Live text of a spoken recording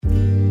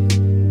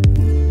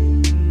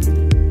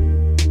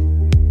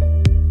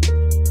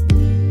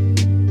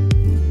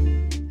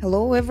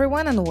Hello,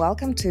 everyone, and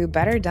welcome to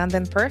Better Done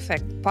Than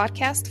Perfect,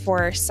 podcast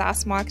for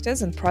SaaS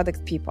marketers and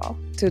product people.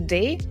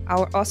 Today,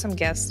 our awesome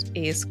guest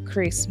is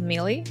Chris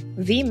Mealy,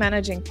 the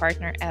managing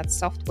partner at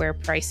Software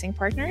Pricing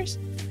Partners,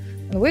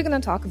 and we're going to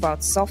talk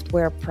about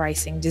software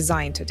pricing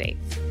design today.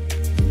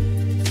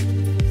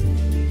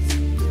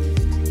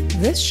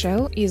 This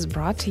show is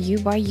brought to you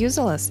by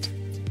Userlist,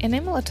 an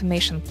email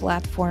automation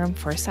platform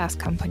for SaaS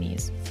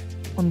companies.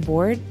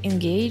 Onboard,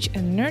 engage,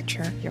 and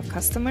nurture your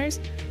customers,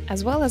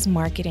 as well as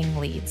marketing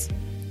leads.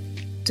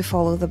 To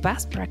follow the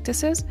best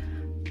practices,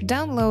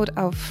 download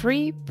our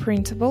free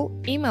printable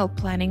email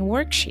planning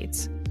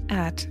worksheets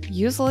at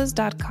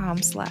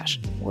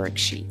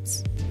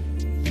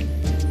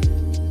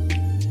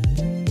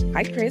userlist.com/worksheets.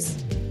 Hi,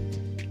 Chris.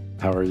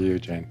 How are you,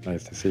 Jane?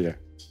 Nice to see you.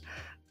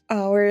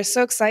 We're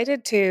so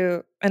excited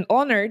and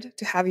honored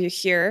to have you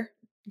here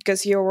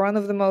because you're one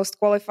of the most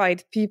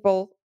qualified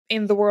people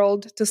in the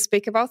world to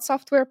speak about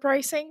software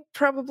pricing,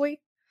 probably.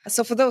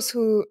 So for those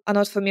who are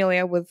not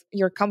familiar with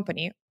your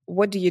company,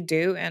 what do you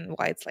do and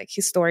why it's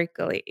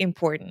historically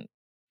important?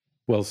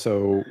 Well,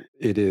 so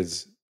it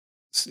is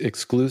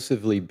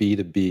exclusively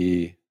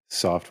B2B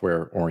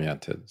software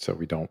oriented. So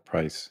we don't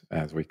price,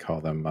 as we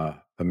call them,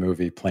 the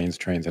movie Planes,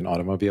 Trains, and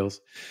Automobiles.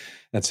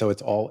 And so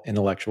it's all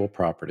intellectual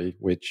property,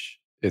 which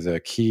is a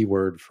key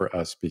word for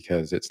us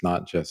because it's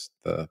not just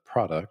the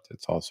product,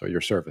 it's also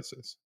your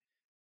services.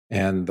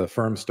 And the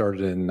firm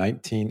started in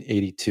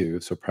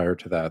 1982. So prior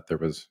to that, there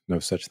was no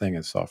such thing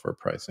as software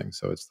pricing.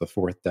 So it's the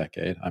fourth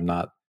decade. I'm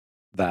not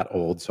that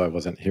old, so I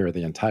wasn't here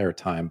the entire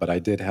time, but I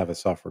did have a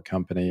software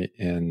company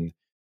in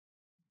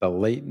the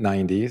late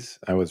 90s.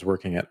 I was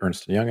working at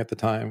Ernst & Young at the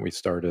time. We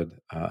started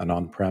an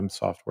on-prem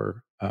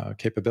software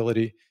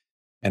capability.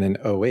 And in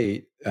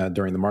 2008,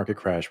 during the market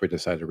crash, we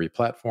decided to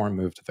re-platform,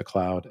 move to the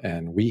cloud,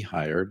 and we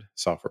hired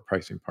Software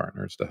Pricing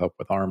Partners to help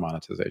with our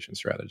monetization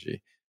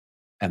strategy.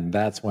 And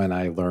that's when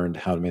I learned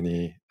how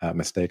many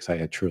mistakes I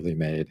had truly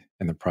made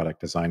in the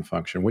product design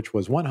function, which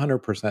was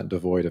 100%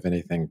 devoid of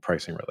anything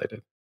pricing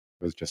related.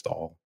 It was just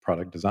all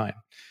product design.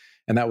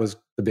 And that was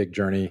the big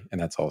journey. And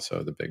that's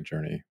also the big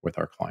journey with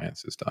our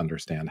clients, is to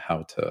understand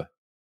how to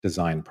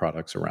design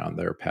products around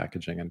their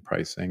packaging and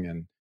pricing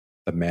and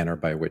the manner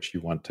by which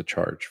you want to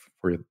charge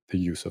for the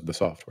use of the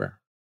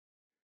software.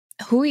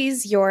 Who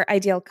is your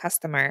ideal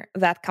customer,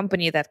 that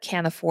company that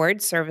can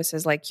afford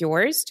services like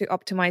yours to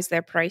optimize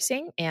their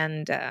pricing,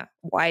 and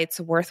why it's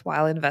a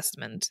worthwhile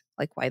investment,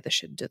 like why they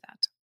should do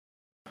that?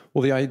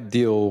 Well, the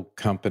ideal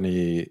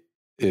company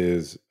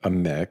is a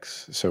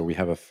mix. So we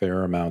have a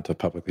fair amount of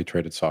publicly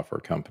traded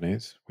software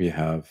companies. We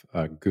have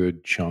a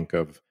good chunk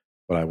of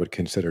what I would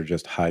consider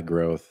just high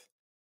growth,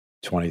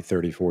 20,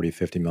 30, 40,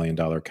 $50 million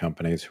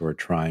companies who are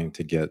trying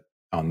to get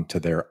onto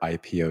their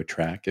IPO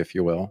track, if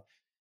you will.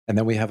 And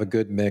then we have a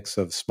good mix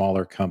of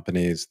smaller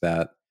companies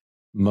that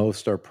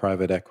most are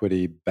private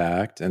equity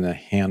backed and a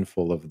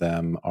handful of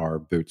them are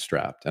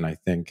bootstrapped. And I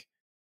think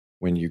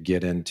when you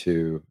get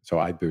into, so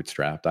I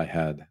bootstrapped,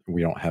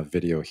 we don't have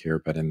video here,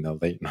 but in the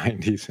late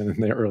 90s and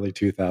in the early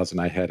 2000s,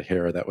 I had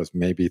hair that was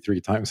maybe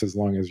 3 times as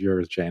long as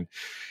yours, Jane.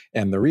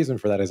 And the reason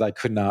for that is I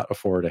could not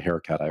afford a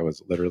haircut. I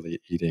was literally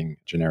eating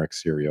generic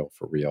cereal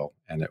for real.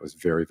 And it was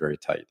very, very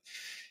tight.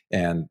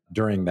 And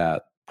during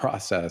that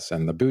process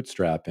and the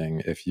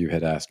bootstrapping, if you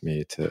had asked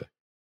me to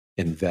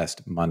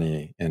invest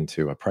money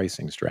into a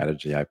pricing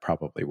strategy, I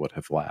probably would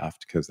have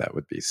laughed because that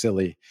would be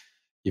silly,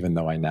 even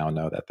though I now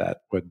know that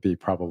that would be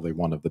probably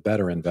one of the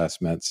better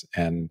investments.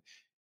 And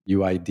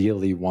you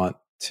ideally want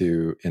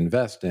to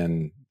invest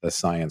in the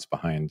science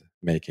behind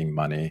making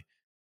money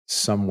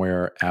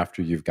somewhere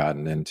after you've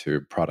gotten into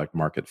product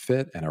market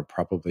fit and are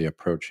probably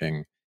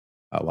approaching,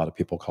 a lot of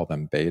people call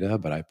them beta,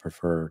 but I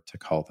prefer to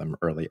call them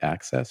early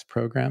access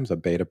programs. A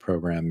beta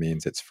program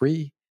means it's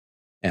free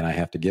and I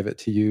have to give it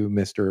to you,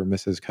 Mr. or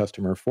Mrs.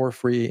 Customer, for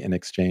free in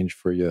exchange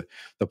for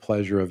the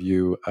pleasure of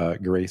you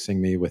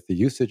gracing me with the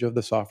usage of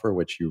the software,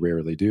 which you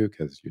rarely do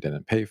because you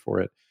didn't pay for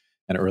it.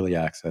 And early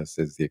access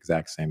is the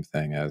exact same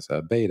thing as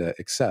a beta,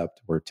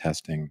 except we're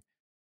testing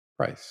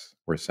price.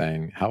 We're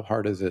saying, how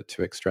hard is it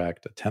to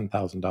extract a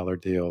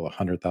 $10,000 deal, a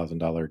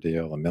 $100,000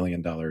 deal, $1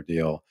 million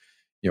deal?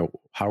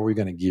 How are we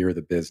going to gear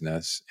the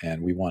business?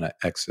 And we want to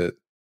exit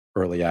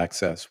early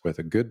access with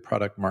a good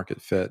product market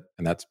fit.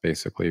 And that's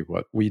basically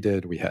what we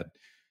did. We had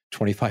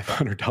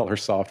 $2,500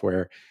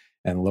 software,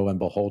 and lo and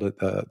behold,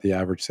 the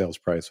average sales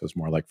price was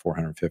more like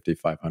 450,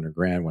 500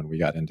 grand when we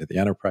got into the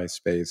enterprise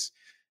space.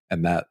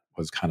 And that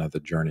was kind of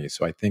the journey.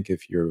 So I think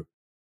if you've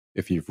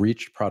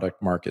reached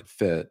product market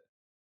fit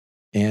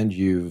and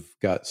you've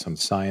got some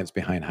science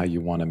behind how you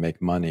want to make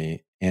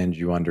money, and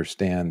you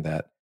understand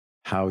that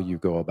how you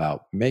go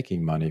about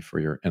making money for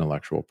your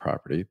intellectual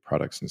property,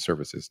 products and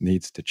services,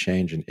 needs to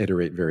change and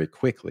iterate very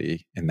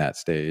quickly in that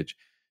stage,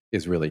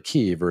 is really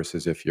key,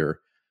 versus if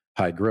you're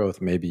high growth,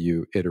 maybe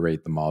you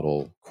iterate the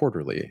model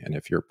quarterly. And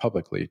if you're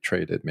publicly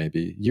traded,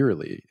 maybe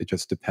yearly. It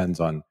just depends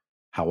on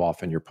how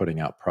often you're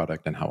putting out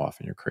product and how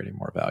often you're creating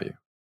more value.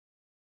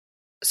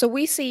 So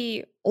we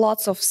see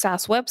lots of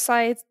SaaS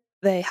websites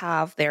they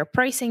have their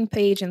pricing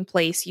page in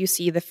place. You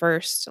see the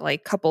first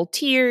like couple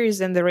tiers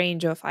in the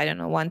range of, I don't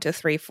know, $1 to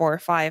 $3,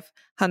 $4,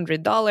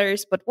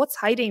 $500. But what's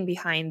hiding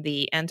behind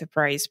the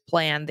enterprise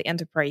plan, the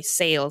enterprise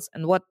sales,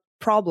 and what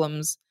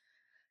problems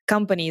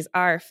companies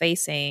are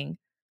facing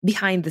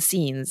behind the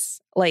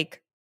scenes,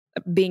 like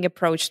being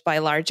approached by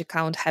a large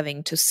account,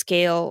 having to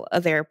scale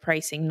their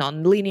pricing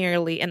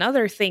non-linearly, and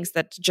other things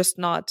that just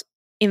not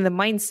in the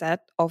mindset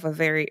of a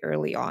very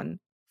early on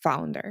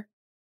founder.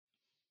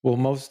 Well,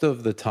 most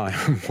of the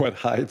time, what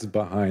hides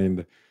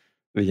behind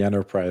the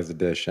enterprise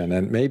edition,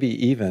 and maybe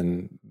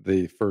even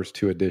the first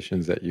two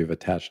editions that you've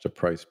attached a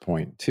price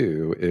point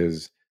to,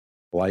 is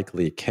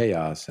likely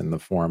chaos in the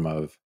form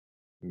of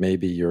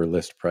maybe your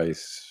list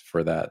price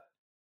for that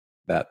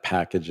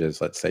package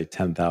is, let's say,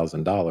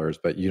 $10,000,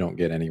 but you don't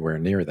get anywhere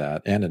near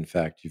that. And in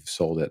fact, you've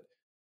sold it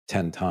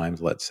 10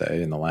 times, let's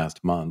say, in the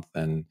last month,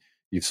 and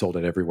you've sold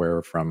it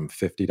everywhere from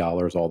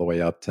 $50 all the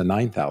way up to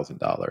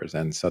 $9,000.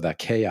 And so that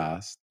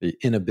chaos, the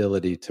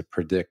inability to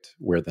predict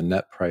where the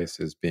net price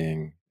is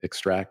being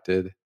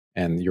extracted,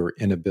 and your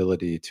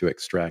inability to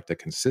extract a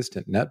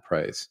consistent net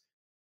price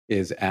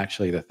is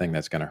actually the thing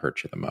that's going to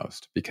hurt you the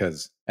most.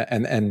 Because,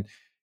 and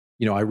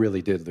I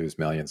really did lose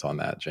millions on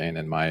that, Jane,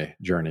 in my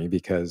journey,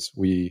 because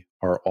we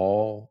are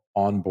all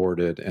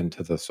onboarded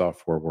into the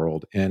software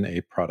world in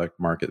a product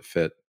market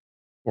fit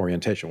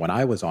orientation. When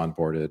I was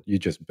onboarded, you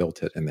just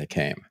built it and they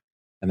came.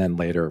 And then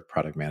later,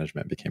 product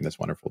management became this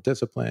wonderful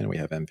discipline. We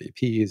have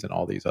MVPs and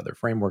all these other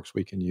frameworks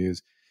we can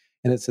use.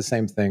 And it's the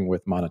same thing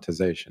with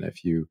monetization.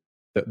 If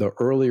the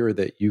earlier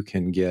that you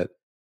can get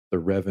the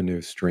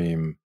revenue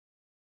stream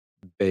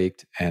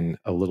baked and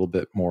a little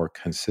bit more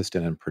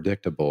consistent and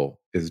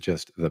predictable, is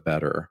just the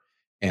better.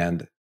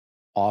 And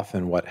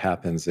often what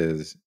happens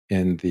is,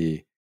 in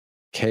the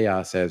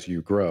chaos as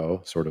you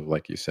grow, sort of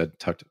like you said,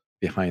 tucked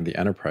behind the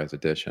enterprise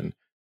edition,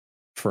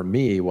 for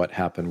me, what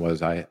happened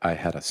was I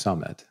had a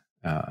summit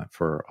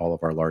for all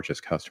of our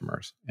largest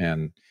customers.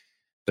 And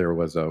there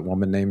was a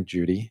woman named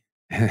Judy,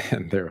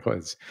 and there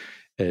was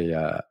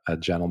a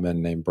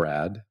gentleman named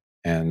Brad.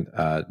 And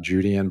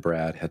Judy and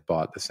Brad had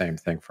bought the same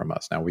thing from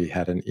us. Now, we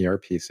had an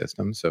ERP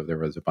system, so there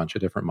was a bunch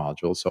of different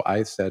modules. So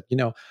I said,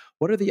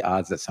 what are the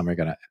odds that some are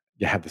going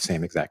to have the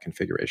same exact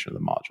configuration of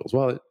the modules?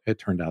 Well, it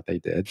turned out they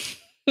did.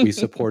 We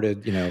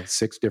supported,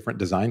 6 different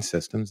design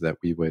systems that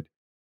we would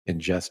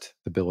ingest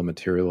the bill of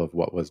material of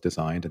what was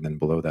designed and then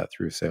blow that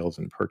through sales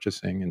and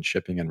purchasing and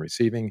shipping and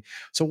receiving.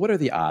 So what are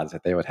the odds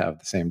that they would have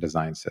the same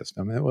design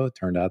system? And well, it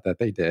turned out that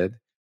they did.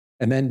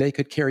 And then they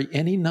could carry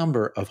any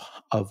number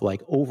of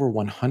like over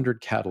 100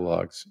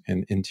 catalogs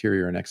in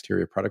interior and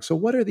exterior products. So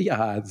what are the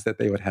odds that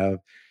they would have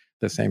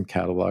the same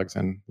catalogs?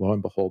 And lo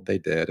and behold, they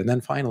did. And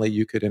then finally,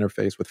 you could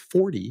interface with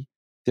 40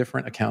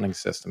 different accounting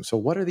systems. So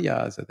what are the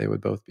odds that they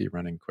would both be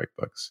running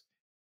QuickBooks?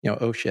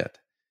 Oh shit.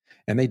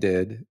 And they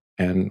did.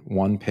 And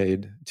one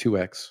paid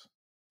 2x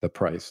the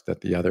price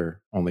that the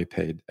other only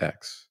paid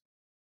X.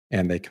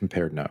 And they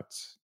compared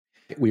notes.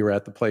 We were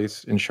at the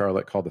place in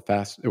Charlotte called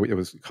it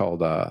was called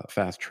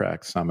Fast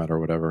Track Summit or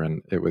whatever.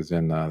 And it was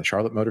in the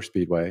Charlotte Motor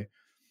Speedway.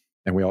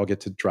 And we all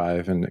get to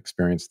drive and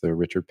experience the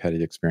Richard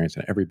Petty experience.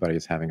 And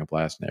everybody's having a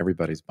blast and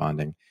everybody's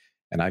bonding.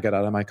 And I got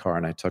out of my car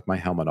and I took my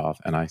helmet off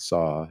and I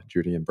saw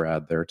Judy and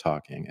Brad there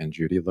talking. And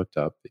Judy looked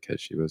up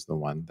because she was the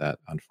one that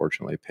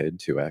unfortunately paid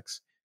 2x.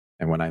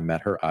 And when I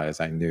met her eyes,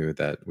 I knew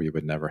that we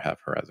would never have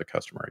her as a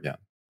customer again.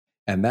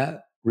 And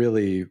that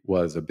really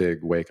was a big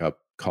wake up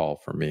call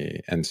for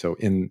me. And so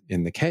in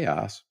the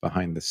chaos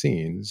behind the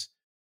scenes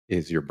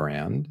is your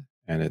brand,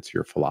 and it's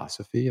your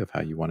philosophy of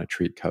how you want to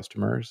treat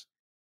customers.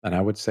 And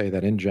I would say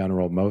that in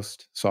general,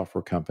 most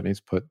software companies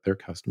put their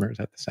customers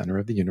at the center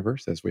of the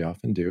universe, as we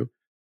often do.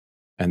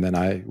 And then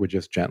I would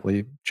just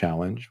gently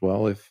challenge,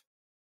 well, if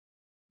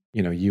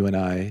you and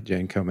I,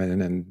 Jane, come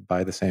in and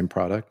buy the same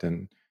product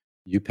and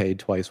you paid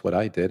twice what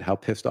I did, how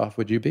pissed off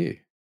would you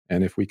be?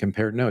 And if we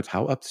compared notes,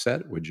 how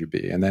upset would you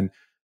be? And then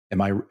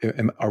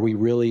are we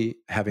really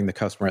having the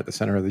customer at the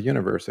center of the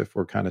universe if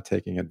we're kind of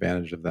taking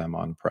advantage of them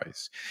on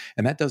price?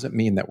 And that doesn't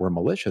mean that we're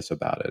malicious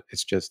about it.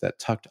 It's just that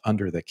tucked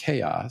under the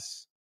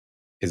chaos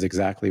is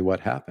exactly what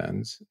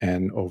happens.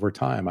 And over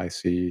time, I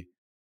see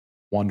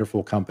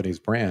wonderful companies'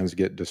 brands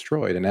get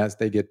destroyed. And as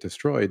they get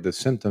destroyed, the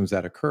symptoms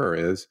that occur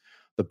is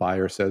the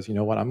buyer says, you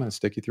know what, I'm going to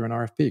stick you through an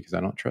RFP because I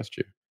don't trust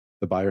you.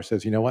 The buyer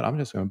says, you know what, I'm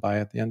just going to buy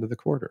at the end of the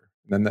quarter.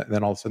 And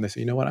then all of a sudden they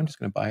say, you know what, I'm just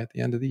going to buy at the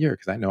end of the year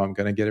because I know I'm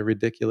going to get a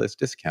ridiculous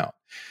discount.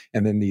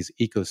 And then these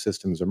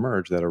ecosystems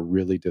emerge that are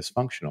really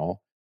dysfunctional.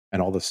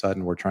 And all of a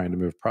sudden we're trying to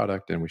move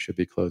product and we should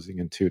be closing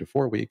in 2 to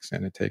 4 weeks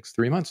and it takes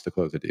 3 months to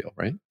close a deal,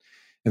 right?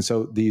 And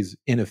so these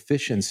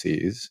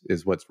inefficiencies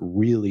is what's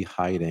really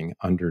hiding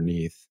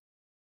underneath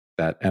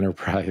that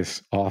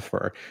enterprise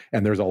offer.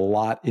 And there's a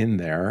lot in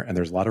there, and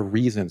there's a lot of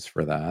reasons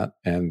for that.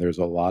 And there's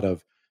a lot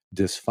of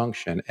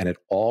dysfunction, and it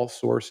all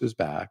sources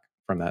back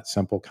from that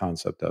simple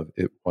concept of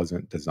it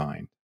wasn't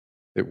designed.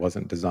 It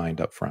wasn't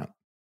designed up front.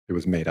 It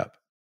was made up.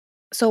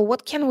 So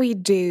what can we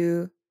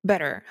do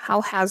Better,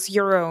 how has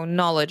your own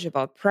knowledge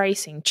about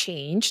pricing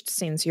changed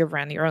since you've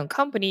ran your own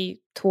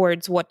company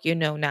towards what you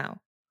know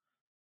now?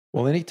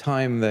 Well,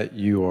 anytime that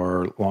you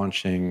are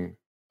launching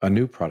a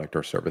new product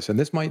or service, and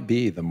this might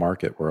be the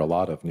market where a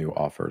lot of new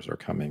offers are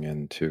coming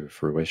into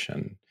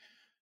fruition,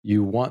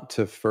 you want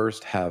to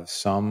first have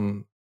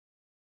some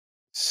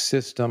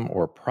system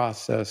or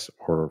process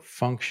or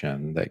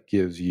function that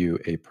gives you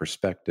a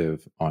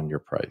perspective on your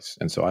price.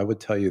 And so I would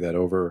tell you that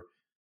over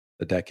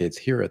the decades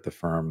here at the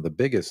firm, the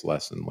biggest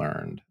lesson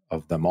learned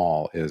of them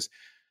all is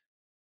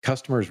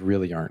customers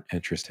really aren't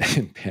interested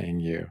in paying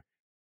you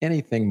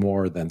anything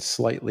more than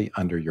slightly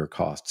under your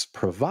costs,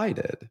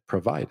 provided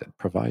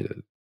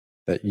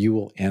that you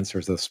will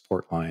answer the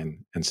support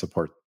line and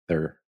support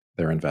their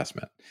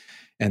investment.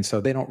 And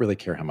so they don't really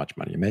care how much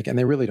money you make, and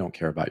they really don't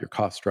care about your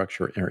cost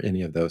structure or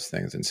any of those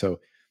things. And so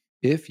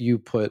if you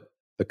put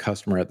the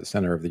customer at the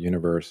center of the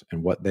universe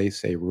and what they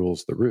say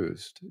rules the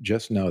roost,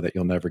 just know that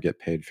you'll never get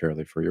paid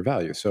fairly for your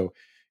value. So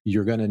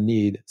you're going to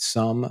need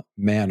some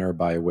manner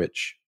by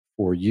which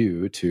for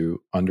you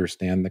to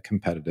understand the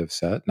competitive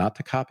set, not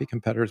to copy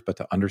competitors, but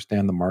to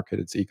understand the market,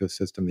 its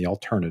ecosystem, the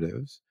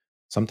alternatives.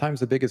 Sometimes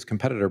the biggest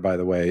competitor, by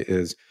the way,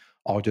 is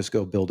I'll just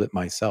go build it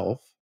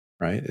myself,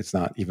 right? It's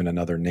not even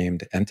another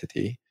named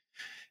entity.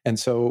 And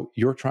so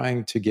you're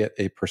trying to get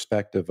a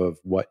perspective of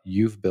what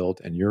you've built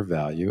and your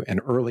value.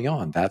 And early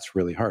on, that's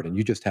really hard. And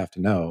you just have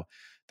to know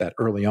that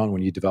early on,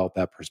 when you develop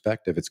that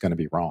perspective, it's going to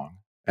be wrong.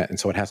 And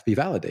so it has to be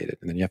validated.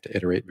 And then you have to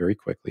iterate very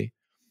quickly.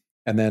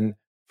 And then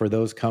for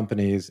those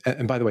companies,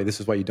 and by the way, this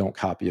is why you don't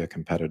copy a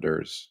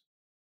competitor's,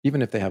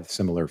 even if they have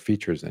similar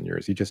features than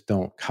yours, you just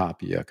don't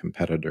copy a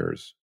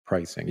competitor's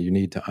pricing. You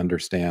need to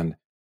understand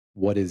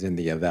what is in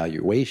the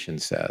evaluation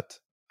set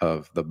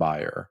of the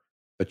buyer,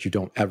 but you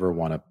don't ever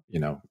want to,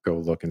 go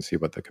look and see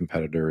what the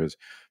competitor is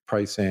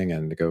pricing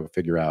and to go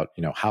figure out,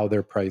 how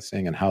they're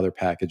pricing and how they're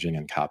packaging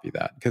and copy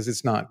that, because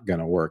it's not going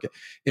to work.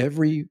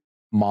 Every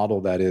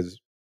model that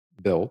is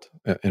built,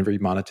 every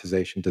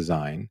monetization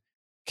design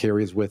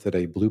carries with it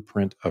a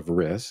blueprint of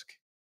risk.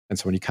 And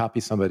so when you copy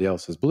somebody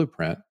else's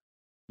blueprint,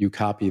 you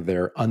copy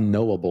their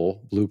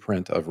unknowable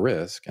blueprint of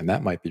risk, and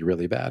that might be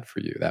really bad for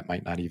you. That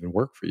might not even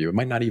work for you. It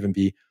might not even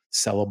be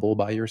sellable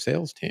by your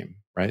sales team,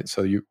 right?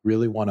 So you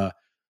really want to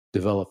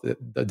develop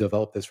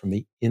this from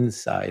the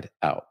inside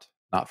out,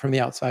 not from the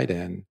outside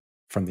in,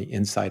 from the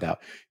inside out.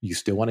 You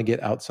still want to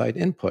get outside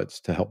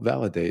inputs to help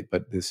validate,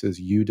 but this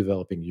is you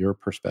developing your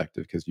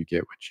perspective because you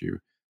get what you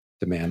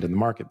demand in the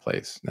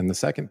marketplace. And the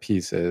second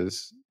piece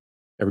is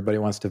everybody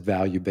wants to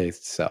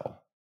value-based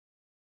sell.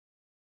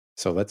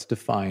 So let's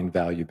define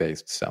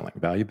value-based selling.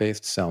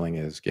 Value-based selling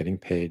is getting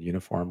paid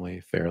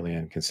uniformly, fairly,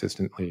 and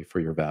consistently for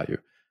your value.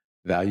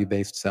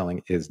 Value-based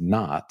selling is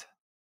not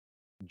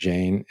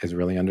Jane is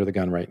really under the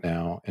gun right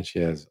now, and she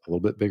has a little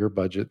bit bigger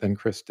budget than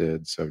Chris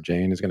did. So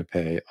Jane is going to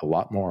pay a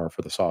lot more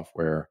for the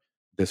software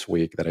this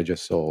week that I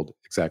just sold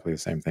exactly the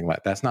same thing.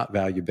 That's not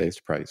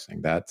value-based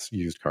pricing. That's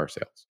used car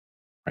sales,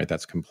 right?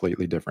 That's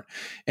completely different.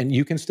 And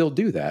you can still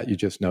do that. You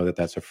just know that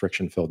that's a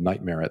friction-filled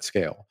nightmare at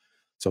scale.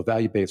 So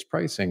value-based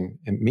pricing,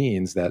 it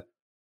means that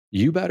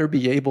you better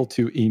be able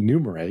to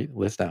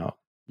list out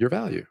your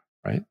value,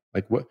 right?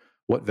 Like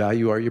what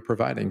value are you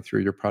providing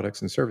through your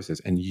products and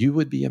services? And you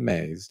would be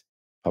amazed,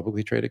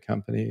 publicly traded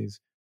companies,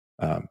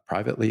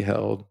 privately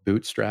held,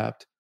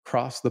 bootstrapped,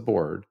 across the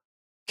board,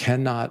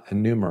 cannot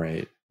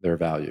enumerate their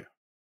value.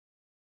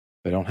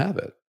 They don't have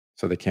it.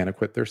 So they can't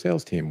equip their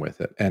sales team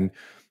with it. And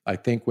I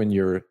think when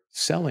you're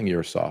selling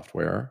your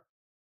software,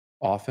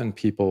 often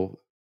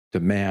people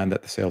demand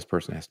that the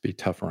salesperson has to be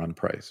tougher on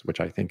price, which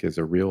I think is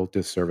a real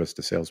disservice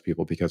to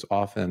salespeople, because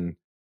often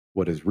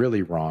what is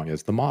really wrong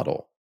is the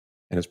model.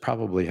 And it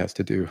probably has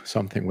to do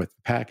something with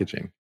the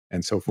packaging.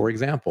 And so, for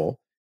example,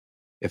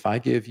 if I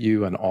give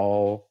you an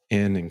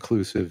all-in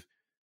inclusive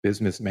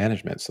business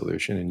management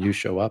solution and you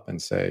show up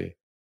and say,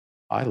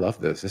 I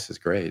love this. This is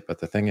great. But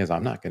the thing is,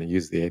 I'm not going to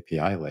use the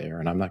API layer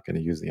and I'm not going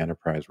to use the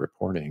enterprise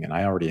reporting. And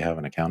I already have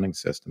an accounting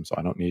system, so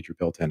I don't need your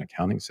built in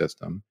accounting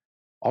system.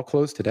 I'll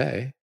close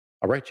today.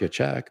 I'll write you a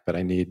check, but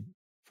I need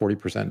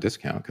 40%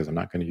 discount because I'm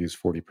not going to use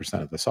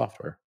 40% of the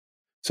software.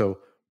 So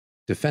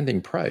defending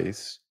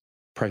price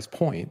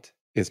point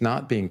is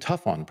not being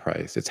tough on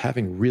price. It's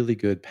having really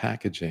good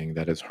packaging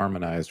that is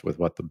harmonized with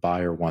what the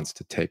buyer wants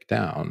to take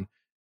down.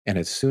 And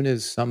as soon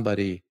as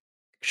somebody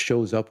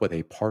shows up with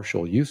a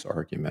partial use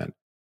argument,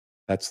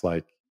 that's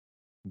like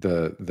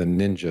the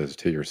ninjas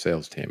to your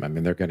sales team. I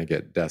mean, they're going to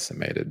get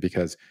decimated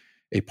because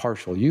a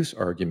partial use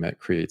argument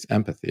creates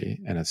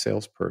empathy, and a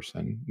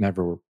salesperson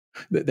never,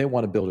 they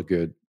want to build a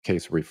good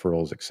case of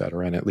referrals, et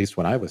cetera. And at least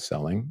when I was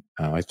selling,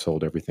 I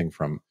sold everything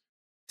from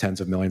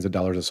tens of millions of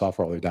dollars of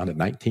software all the way down to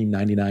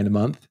 $19.99 a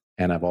month.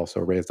 And I've also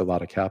raised a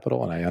lot of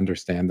capital, and I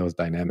understand those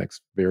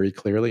dynamics very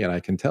clearly. And I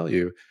can tell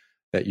you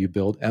that you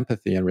build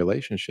empathy and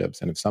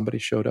relationships. And if somebody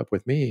showed up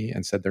with me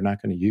and said they're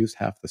not going to use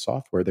half the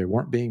software, they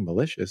weren't being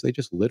malicious. They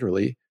just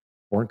literally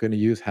weren't going to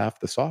use half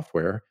the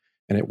software.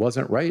 And it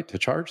wasn't right to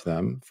charge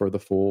them for the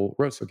full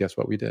road. So guess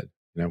what we did?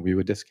 We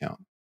would discount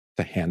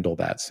to handle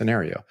that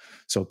scenario.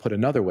 So put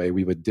another way,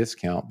 we would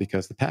discount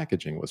because the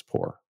packaging was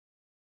poor.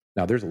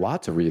 Now, there's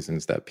lots of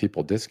reasons that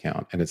people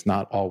discount, and it's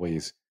not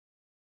always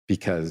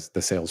because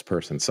the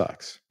salesperson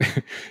sucks.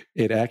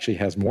 It actually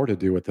has more to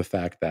do with the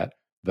fact that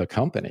the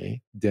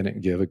company didn't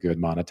give a good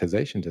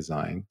monetization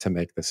design to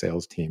make the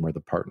sales team or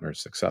the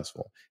partners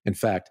successful. In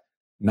fact,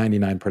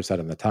 99%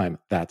 of the time,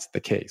 that's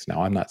the case.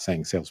 Now, I'm not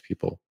saying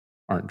salespeople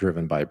aren't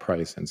driven by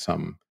price in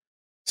some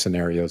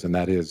scenarios, and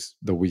that is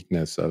the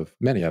weakness of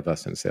many of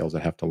us in sales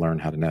that have to learn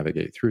how to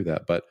navigate through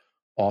that. But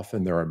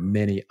often there are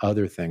many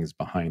other things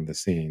behind the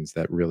scenes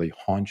that really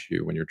haunt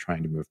you when you're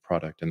trying to move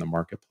product in the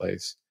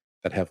marketplace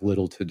that have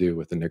little to do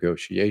with the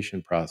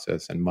negotiation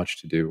process and much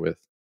to do with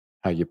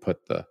how you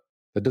put the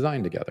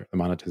design together, the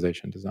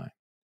monetization design.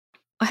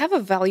 I have a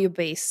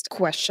value-based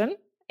question,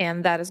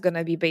 and that is going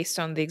to be based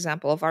on the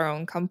example of our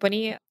own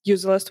company,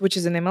 Userlist, which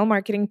is an email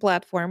marketing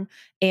platform.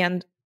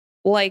 And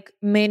like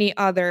many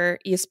other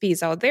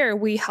ESPs out there,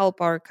 we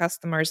help our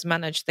customers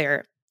manage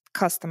their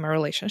customer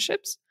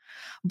relationships.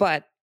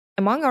 But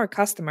among our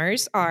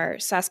customers are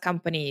SaaS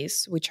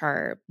companies, which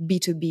are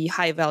B2B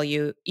high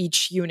value.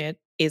 Each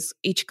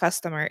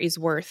customer is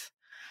worth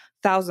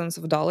thousands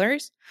of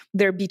dollars.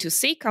 They're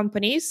B2C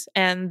companies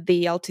and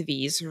the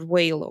LTV is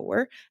way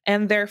lower.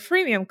 And they're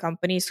freemium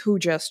companies who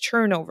just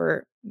churn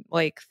over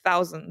like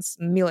thousands,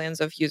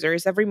 millions of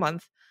users every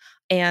month.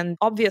 And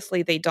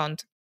obviously, they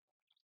don't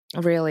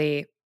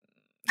really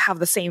have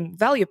the same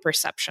value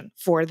perception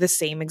for the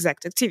same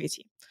exact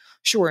activity.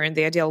 Sure, in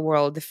the ideal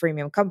world, the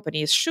freemium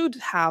companies should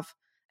have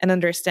an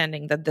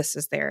understanding that this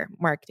is their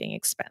marketing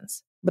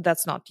expense, but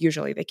that's not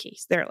usually the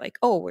case. They're like,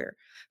 oh, we're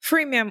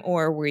freemium,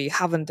 or we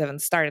haven't even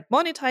started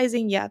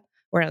monetizing yet.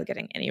 We're not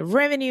getting any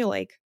revenue.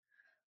 Like,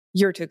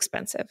 you're too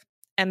expensive.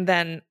 And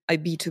then a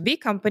B2B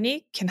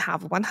company can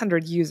have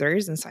 100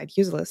 users inside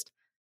Uselist,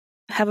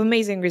 have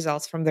amazing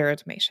results from their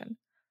automation.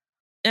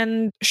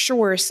 And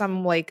sure,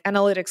 some like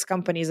analytics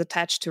companies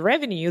attached to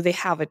revenue, they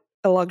have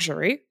a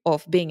luxury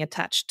of being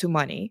attached to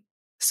money.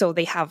 So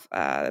they have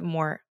a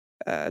more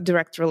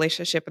direct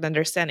relationship and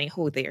understanding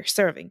who they are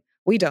serving.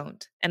 We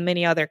don't, and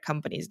many other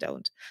companies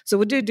don't. So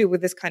what do you do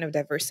with this kind of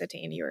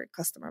diversity in your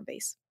customer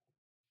base?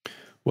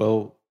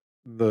 Well,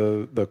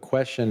 the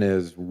question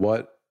is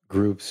what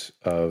groups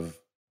of,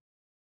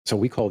 so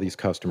we call these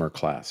customer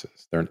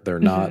classes. They're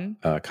not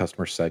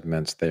customer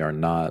segments. They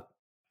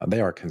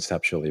are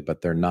conceptually,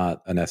 but they're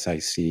not an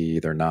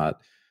SIC. They're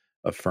not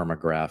a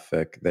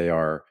firmographic. They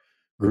are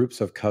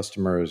groups of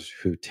customers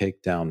who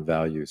take down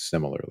value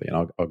similarly.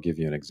 And I'll give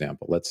you an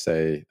example. Let's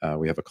say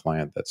we have a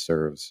client that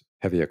serves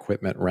heavy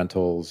equipment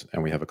rentals,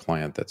 and we have a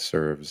client that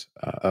serves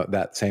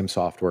that same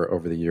software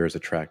over the years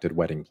attracted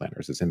wedding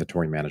planners. It's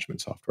inventory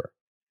management software.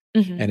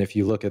 And if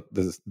you look at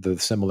the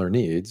similar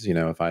needs,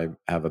 if I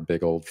have a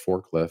big old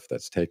forklift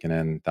that's taken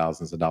in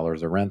thousands of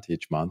dollars of rent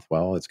each month,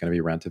 well, it's going to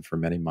be rented for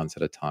many months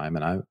at a time.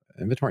 And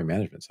inventory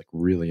management is like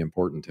really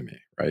important to me,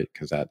 right?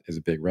 Because that is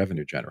a big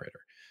revenue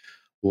generator.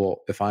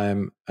 Well, if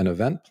I'm an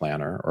event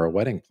planner or a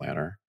wedding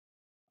planner,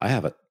 I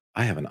have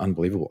I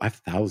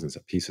have thousands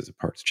of pieces of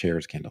parts,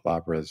 chairs,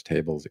 candelabras,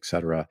 tables,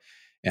 etc.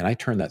 And I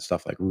turn that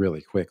stuff like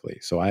really quickly.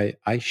 So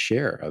I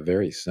share a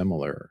very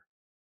similar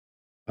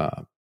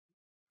uh,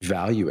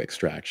 value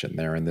extraction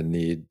there and the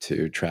need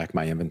to track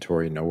my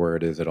inventory, know where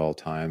it is at all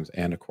times,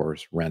 and of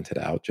course, rent it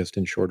out just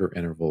in shorter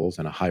intervals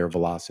and a higher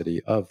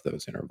velocity of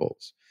those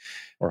intervals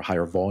or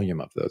higher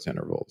volume of those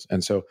intervals.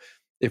 And so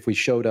if we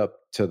showed up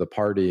to the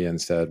party and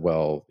said,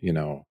 well,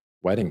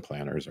 wedding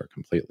planners are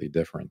completely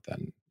different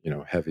than,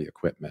 heavy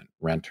equipment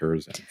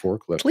renters and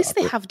forklift At least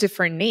they have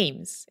different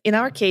names. In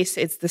our case,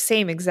 it's the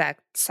same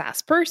exact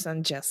SaaS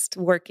person, just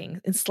working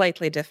in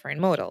slightly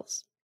different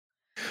models.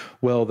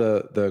 Well,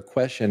 the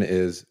question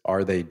is,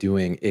 are they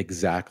doing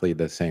exactly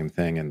the same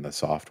thing in the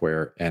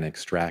software and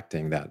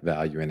extracting that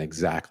value in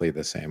exactly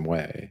the same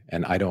way?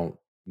 And I don't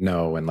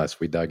know unless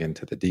we dug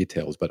into the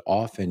details, but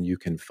often you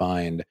can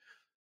find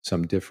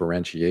some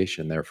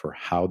differentiation there for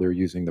how they're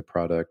using the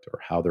product or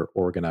how they're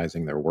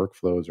organizing their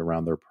workflows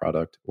around their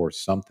product or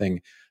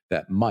something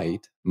that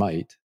might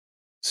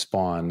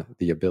spawn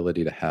the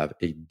ability to have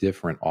a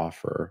different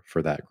offer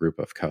for that group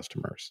of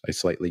customers, a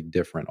slightly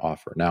different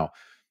offer. Now,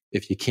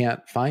 if you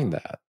can't find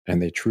that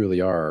and they truly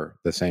are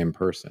the same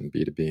person,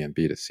 B2B and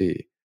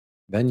B2C,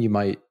 then you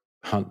might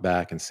hunt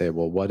back and say,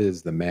 well, what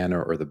is the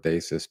manner or the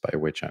basis by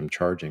which I'm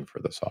charging for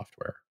the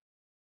software?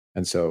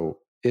 And so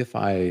if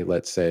I,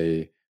 let's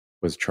say,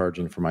 was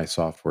charging for my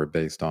software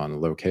based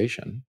on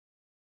location,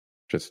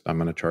 just I'm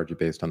going to charge you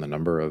based on the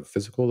number of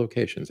physical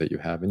locations that you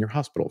have in your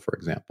hospital, for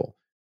example,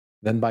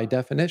 then by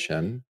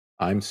definition,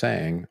 I'm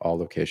saying all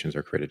locations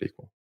are created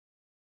equal.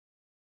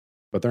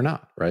 But they're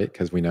not, right?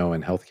 Because we know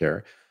in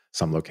healthcare,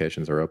 some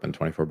locations are open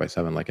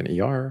 24/7, like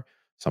an ER.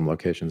 Some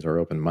locations are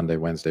open Monday,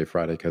 Wednesday,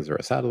 Friday because they're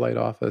a satellite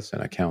office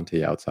in a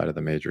county outside of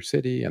the major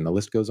city. And the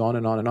list goes on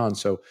and on and on.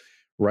 So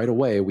right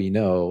away, we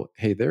know,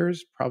 hey,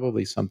 there's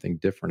probably something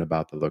different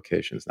about the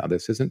locations. Now,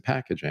 this isn't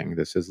packaging.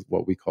 This is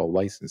what we call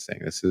licensing.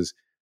 This is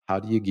how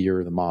do you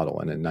gear the model?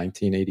 And in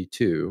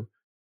 1982,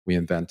 we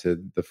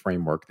invented the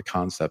framework, the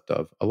concept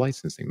of a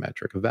licensing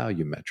metric, a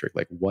value metric.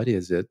 Like, what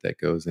is it that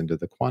goes into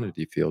the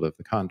quantity field of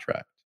the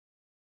contract?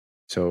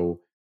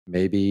 So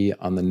maybe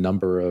on the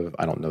number of,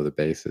 I don't know the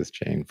basis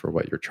chain for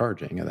what you're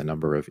charging, and the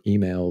number of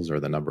emails or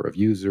the number of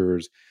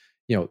users,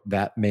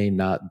 that may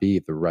not be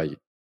the right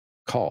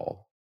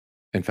call.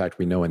 In fact,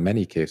 we know in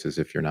many cases,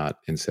 if you're not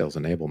in sales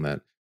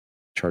enablement,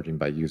 charging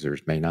by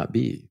users may not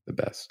be the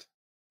best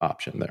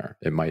option there.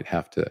 It might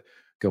have to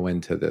go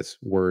into this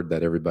word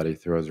that everybody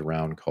throws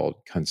around called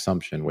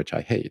consumption, which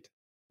I hate.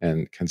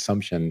 And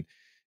consumption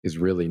is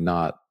really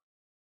not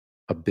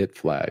a bit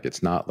flag.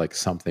 It's not like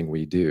something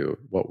we do.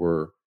 What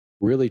we're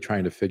really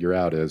trying to figure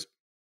out is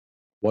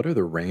what are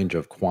the range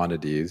of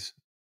quantities.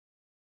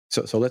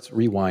 So let's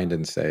rewind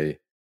and say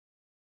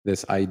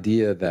this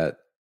idea that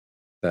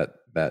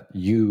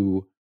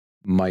you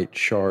might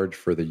charge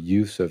for the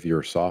use of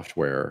your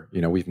software.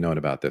 We've known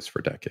about this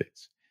for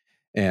decades.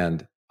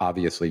 And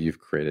obviously, you've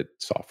created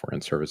software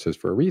and services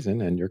for a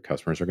reason, and your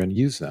customers are going to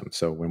use them.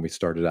 So when we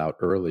started out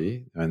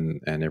early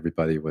and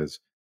everybody was,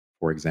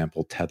 for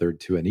example, tethered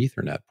to an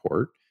Ethernet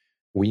port,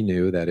 we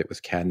knew that it was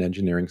CAD and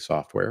engineering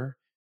software,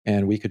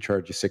 and we could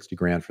charge you 60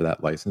 grand for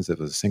that license. It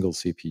was a single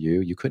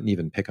CPU. You couldn't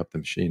even pick up the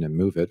machine and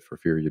move it for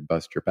fear you'd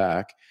bust your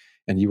back.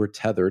 And you were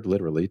tethered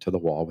literally to the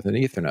wall with an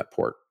Ethernet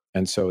port.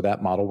 And so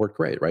that model worked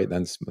great, right?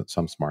 Then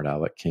some smart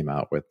aleck came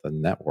out with the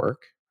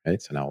network, right?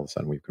 So now all of a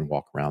sudden we can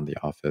walk around the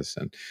office,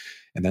 and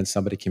then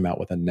somebody came out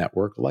with a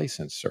network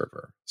license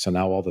server. So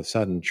now all of a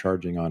sudden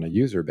charging on a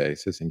user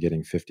basis and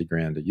getting 50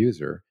 grand a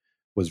user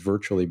was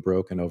virtually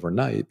broken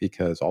overnight,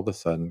 because all of a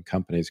sudden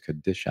companies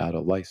could dish out a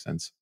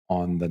license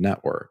on the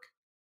network.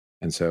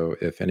 And so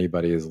if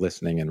anybody is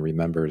listening and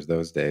remembers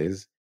those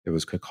days, it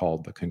was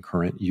called the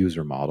concurrent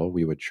user model.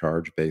 We would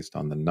charge based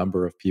on the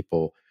number of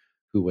people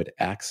who would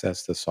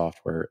access the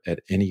software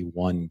at any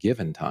one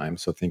given time.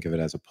 So think of it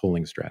as a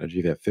pooling strategy.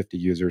 If you have 50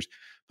 users,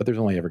 but there's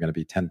only ever going to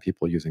be 10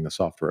 people using the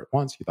software at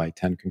once, you buy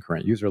 10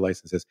 concurrent user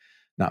licenses.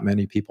 Not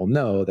many people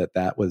know that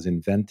that was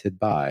invented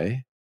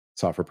by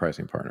software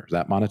pricing partners.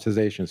 That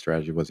monetization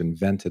strategy was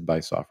invented by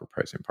software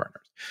pricing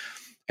partners.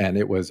 And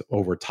it was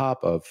over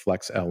top of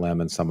Flex LM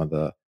and some of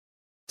the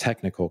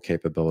technical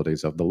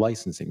capabilities of the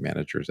licensing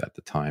managers at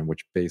the time,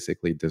 which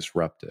basically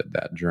disrupted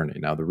that journey.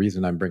 Now, the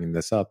reason I'm bringing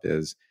this up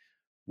is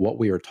what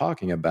we are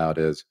talking about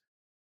is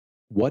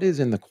what is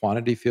in the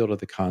quantity field of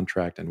the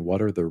contract and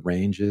what are the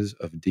ranges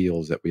of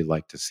deals that we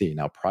like to see.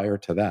 Now, prior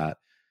to that,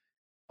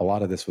 a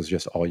lot of this was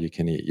just all you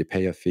can eat. You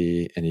pay a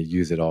fee and you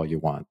use it all you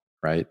want,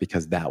 right?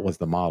 Because that was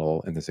the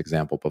model in this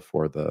example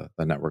before the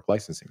network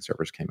licensing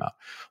servers came out.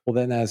 Well,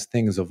 then as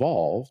things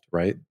evolved,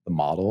 right, the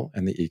model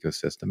and the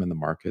ecosystem and the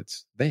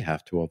markets, they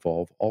have to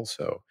evolve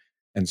also.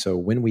 And so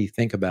when we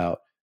think about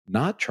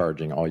not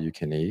charging all you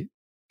can eat,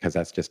 because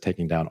that's just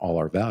taking down all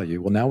our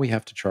value, well, now we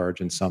have to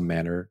charge in some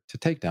manner to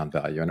take down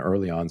value. And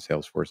early on,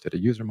 Salesforce did a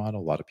user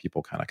model. A lot of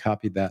people kind of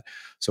copied that.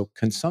 So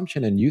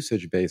consumption and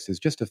usage based is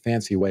just a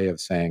fancy way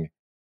of saying,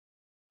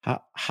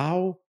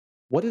 how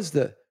what is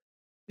the,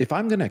 if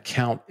I'm going to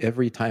count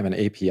every time an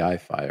API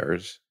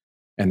fires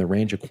and the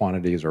range of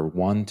quantities are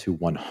 1 to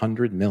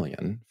 100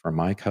 million for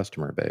my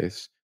customer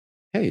base,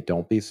 hey,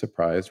 don't be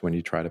surprised when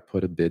you try to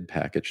put a bid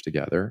package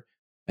together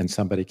and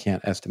somebody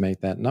can't estimate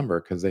that number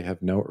because they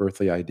have no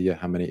earthly idea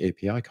how many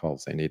API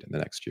calls they need in the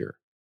next year.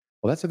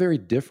 Well, that's a very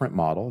different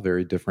model,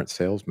 very different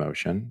sales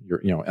motion.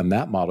 In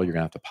that model, you're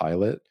going to have to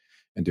pilot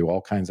and do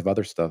all kinds of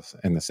other stuff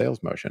in the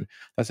sales motion.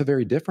 That's a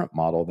very different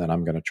model than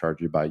I'm going to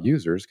charge you by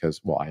users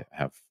because, well, I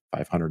have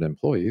 500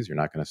 employees. You're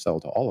not going to sell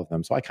to all of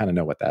them. So I kind of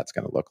know what that's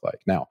going to look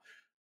like. Now,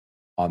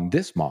 on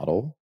this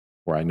model,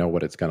 where I know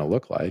what it's going to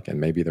look like,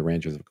 and maybe the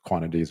ranges of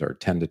quantities are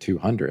 10 to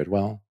 200,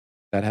 well,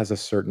 that has a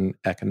certain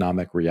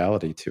economic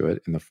reality to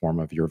it in the form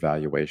of your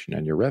valuation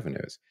and your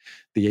revenues.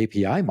 The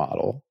API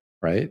model,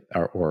 right,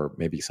 or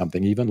maybe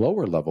something even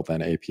lower level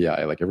than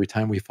API, like every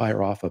time we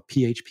fire off a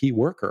PHP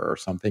worker or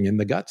something in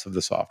the guts of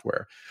the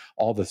software,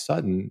 all of a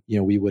sudden,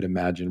 we would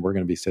imagine we're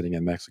going to be sitting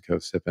in Mexico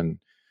sipping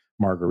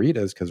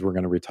margaritas because we're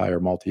going to retire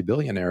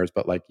multi-billionaires,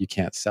 but like you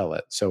can't sell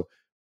it. So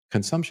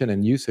consumption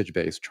and usage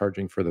based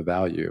charging for the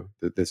value,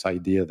 this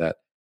idea that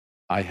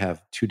I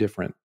have two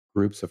different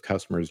groups of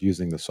customers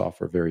using the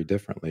software very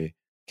differently,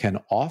 can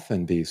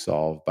often be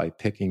solved by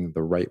picking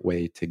the right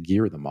way to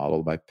gear the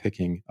model, by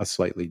picking a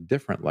slightly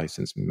different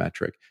license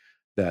metric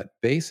that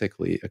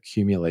basically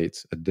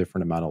accumulates a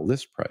different amount of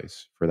list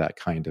price for that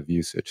kind of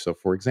usage. So,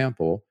 for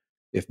example,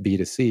 if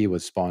B2C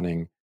was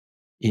spawning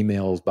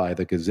emails by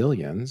the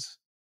gazillions,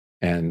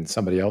 and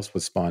somebody else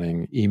was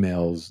spawning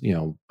emails,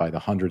 by the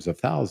hundreds of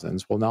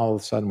thousands, well, now all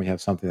of a sudden we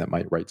have something that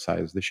might right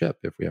size the ship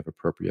if we have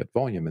appropriate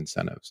volume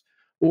incentives.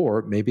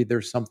 Or maybe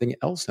there's something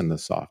else in the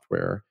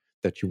software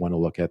that you want to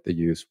look at the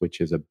use,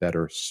 which is a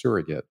better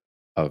surrogate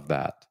of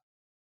that,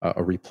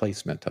 a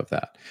replacement of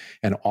that.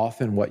 And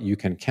often what you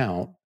can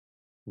count,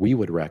 we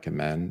would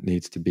recommend,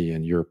 needs to be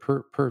in your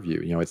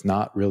purview. It's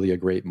not really a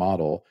great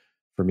model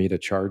for me to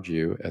charge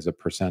you as a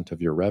percent of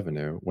your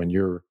revenue when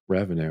your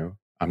revenue,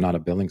 I'm not a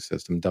billing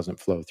system, doesn't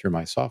flow through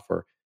my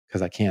software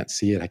because I can't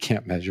see it, I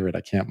can't measure it,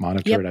 I can't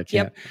monitor Yep, it, I yep.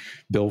 can't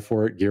bill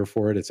for it, gear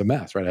for it. It's a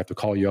mess, right? I have to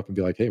call you up and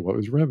be like, hey, what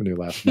was your revenue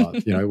last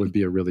month? It would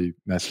be a really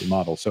messy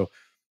model. So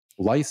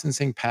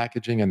licensing,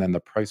 packaging, and then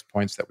the price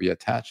points that we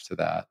attach to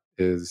that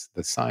is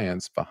the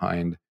science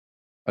behind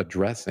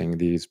addressing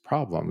these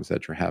problems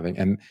that you're having.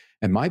 And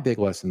my big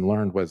lesson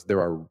learned was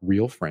there are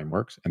real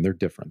frameworks, and they're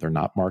different. They're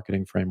not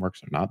marketing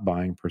frameworks, they're not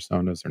buying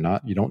personas,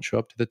 you don't show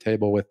up to the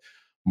table with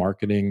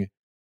marketing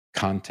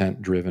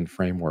content driven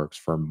frameworks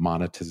for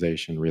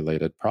monetization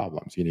related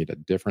problems. You need a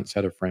different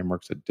set of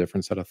frameworks, a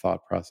different set of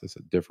thought process,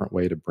 a different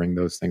way to bring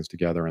those things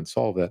together and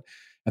solve it.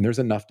 And there's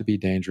enough to be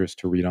dangerous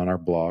to read on our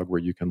blog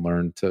where you can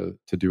learn to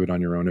do it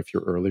on your own if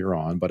you're earlier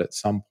on. But at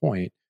some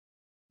point,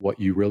 what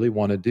you really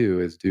want to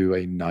do is do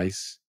a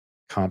nice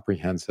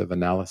comprehensive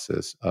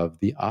analysis of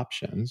the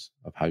options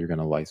of how you're going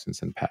to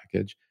license and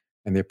package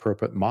and the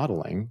appropriate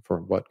modeling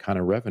for what kind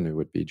of revenue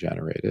would be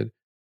generated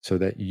so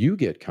that you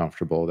get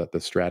comfortable that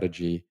the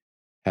strategy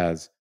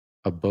has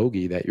a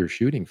bogey that you're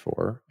shooting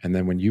for. And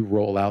then when you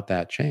roll out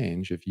that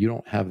change, if you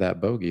don't have that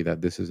bogey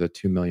that this is a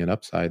 2 million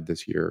upside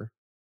this year,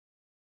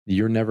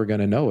 you're never going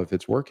to know if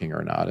it's working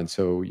or not. And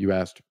so you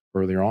asked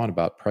earlier on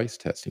about price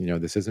testing.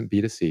 This isn't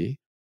B2C.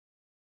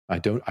 I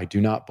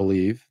do not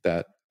believe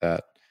that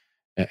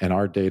and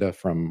our data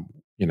from,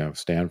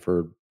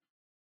 Stanford,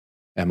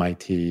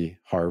 MIT,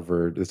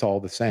 Harvard, it's all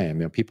the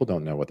same. People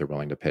don't know what they're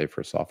willing to pay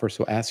for software.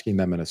 So asking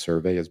them in a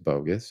survey is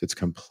bogus. It's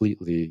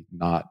completely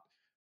not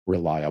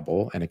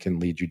reliable, and it can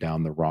lead you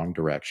down the wrong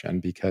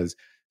direction because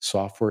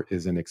software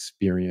is an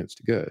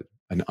experienced good.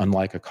 And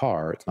unlike a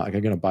car, it's not like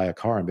you're going to buy a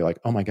car and be like,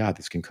 oh my God,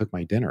 this can cook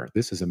my dinner.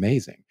 This is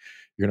amazing.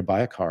 You're going to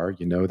buy a car,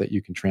 you know that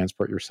you can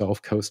transport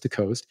yourself coast to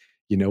coast.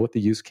 You know what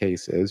the use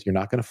case is. You're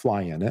not going to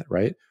fly in it,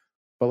 right?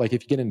 But like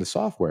if you get into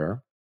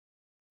software,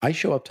 I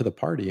show up to the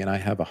party and I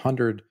have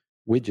 100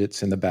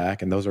 widgets in the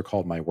back, and those are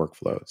called my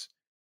workflows.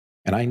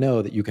 And I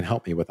know that you can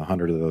help me with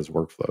 100 of those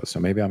workflows. So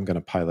maybe I'm going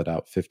to pilot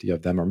out 50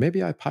 of them, or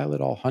maybe I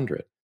pilot all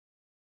 100.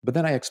 But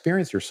then I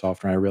experience your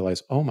software and I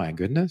realize, oh my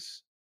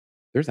goodness,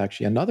 there's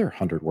actually another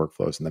 100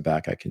 workflows in the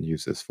back I can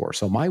use this for.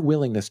 So my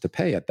willingness to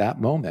pay at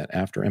that moment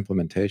after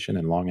implementation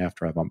and long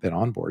after I've been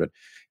onboarded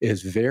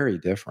is very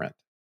different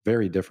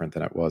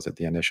than it was at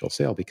the initial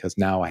sale, because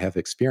now I have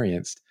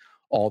experienced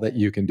all that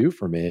you can do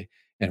for me.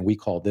 And we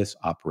call this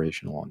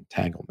operational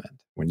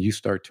entanglement. When you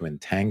start to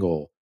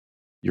entangle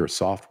your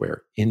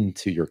software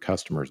into your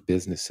customers'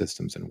 business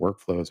systems and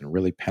workflows and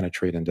really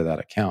penetrate into that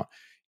account,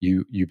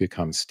 you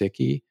become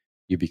sticky,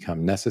 you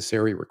become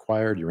necessary,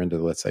 required, you're into,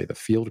 let's say, the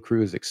field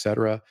crews, et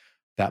cetera.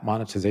 That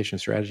monetization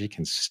strategy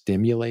can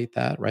stimulate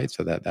that, right?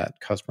 So that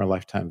customer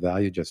lifetime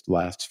value just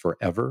lasts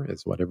forever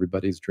is what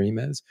everybody's dream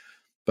is.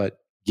 But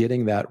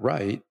getting that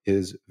right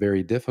is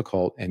very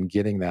difficult, and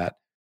getting that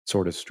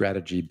sort of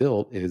strategy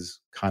built is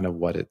kind of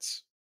what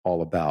it's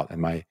all about.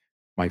 And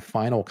my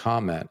final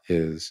comment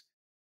is,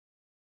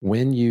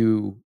 when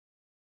you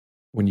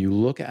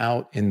look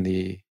out in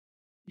the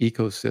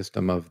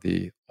ecosystem of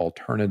the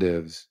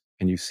alternatives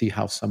and you see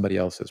how somebody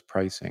else is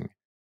pricing,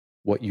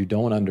 what you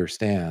don't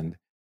understand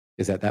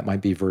is that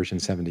might be version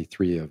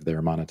 73 of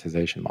their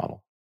monetization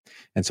model.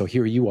 And so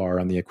here you are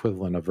on the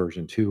equivalent of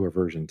version 2 or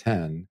version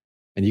 10,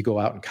 and you go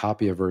out and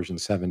copy a version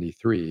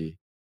 73,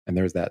 and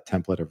there's that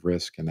template of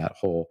risk and that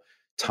whole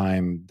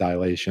time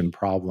dilation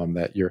problem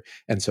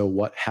and so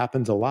what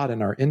happens a lot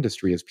in our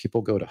industry is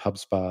people go to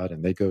HubSpot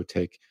and they go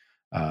take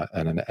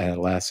an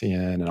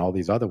Atlassian and all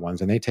these other ones,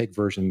 and they take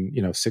version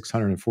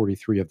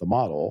 643 of the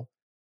model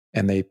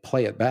and they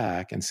play it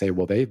back and say,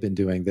 well, they've been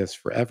doing this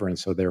forever, and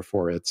so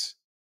therefore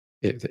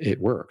it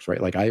works,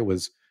 right? Like I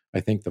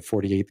think the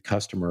 48th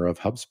customer of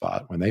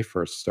HubSpot when they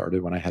first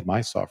started, when I had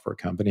my software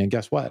company, and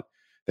guess what?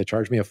 They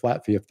charged me a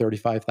flat fee of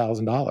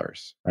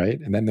 $35,000, right?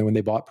 And then when they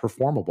bought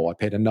Performable, I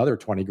paid another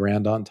 20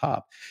 grand on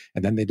top.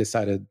 And then they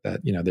decided that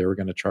they were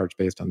going to charge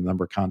based on the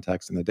number of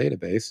contacts in the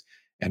database.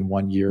 And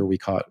one year we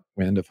caught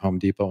wind of Home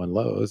Depot and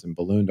Lowe's and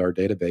ballooned our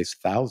database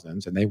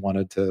thousands, and they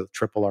wanted to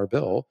triple our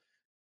bill.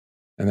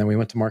 And then we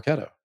went to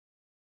Marketo.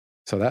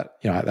 So that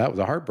was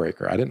a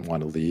heartbreaker. I didn't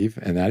want to leave,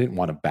 and I didn't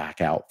want to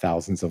back out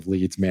thousands of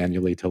leads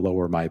manually to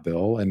lower my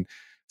bill. And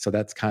so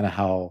that's kind of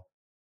how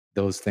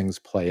those things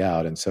play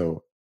out. And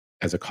so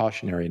as a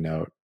cautionary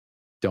note,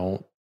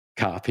 don't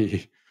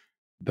copy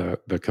the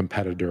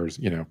competitor's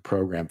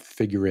program.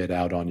 Figure it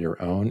out on your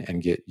own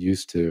and get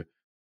used to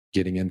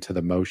getting into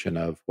the motion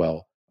of,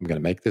 well, I'm going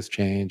to make this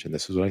change, and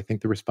this is what I think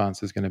the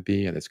response is going to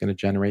be, and it's going to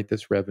generate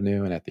this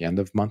revenue. And at the end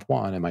of month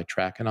 1, am I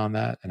tracking on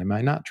that? And am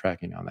I not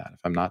tracking on that? If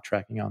I'm not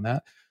tracking on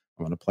that,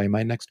 I'm going to play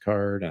my next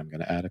card, and I'm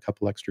going to add a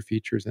couple extra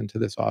features into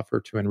this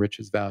offer to enrich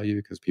its value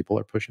because people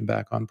are pushing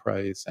back on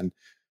price. And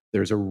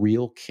there's a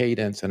real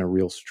cadence and a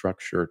real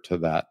structure to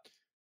that,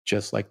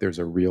 just like there's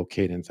a real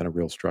cadence and a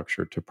real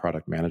structure to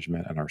product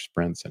management and our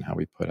sprints and how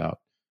we put out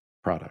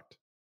product.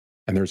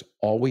 And there's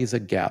always a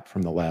gap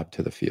from the lab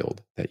to the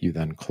field that you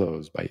then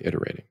close by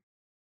iterating.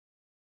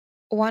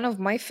 One of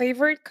my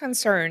favorite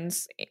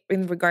concerns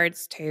in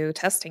regards to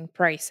testing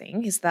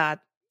pricing is that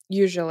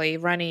Usually,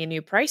 running a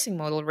new pricing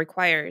model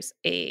requires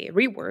a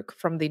rework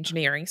from the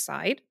engineering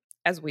side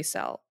as we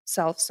sell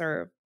self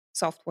serve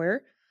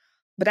software.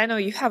 But I know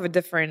you have a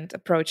different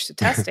approach to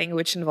testing,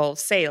 which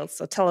involves sales.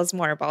 So tell us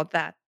more about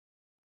that.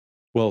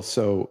 Well,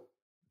 so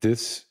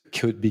this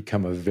could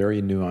become a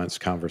very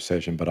nuanced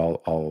conversation, but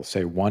I'll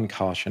say one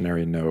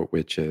cautionary note,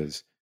 which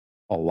is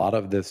a lot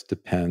of this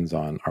depends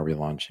on, are we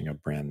launching a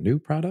brand new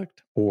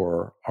product,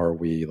 or are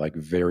we like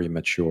very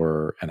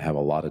mature and have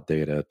a lot of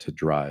data to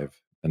drive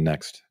the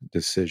next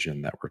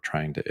decision that we're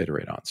trying to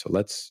iterate on? So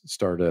let's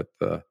start at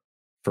the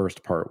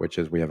first part, which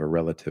is we have a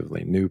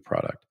relatively new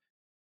product.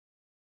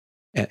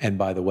 And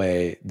by the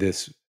way,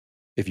 this,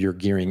 if you're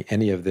gearing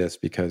any of this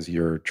because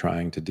you're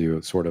trying to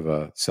do sort of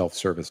a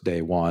self-service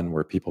day one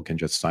where people can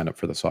just sign up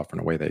for the software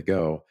and away they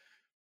go,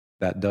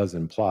 that does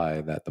imply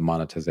that the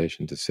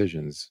monetization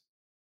decisions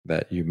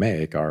that you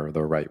make are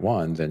the right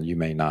ones, and you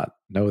may not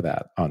know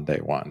that on day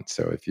one.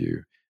 So if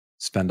you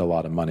spend a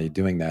lot of money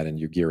doing that and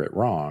you gear it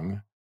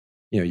wrong,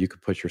 you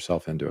could put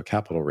yourself into a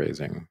capital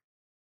raising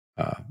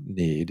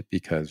need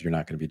because you're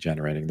not going to be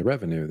generating the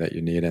revenue that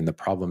you need. And the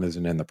problem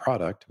isn't in the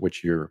product,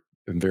 which you're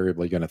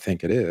invariably going to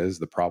think it is.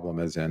 The problem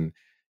is in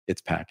its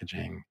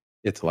packaging,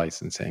 its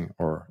licensing,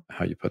 or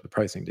how you put the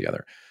pricing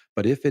together.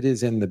 But if it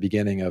is in the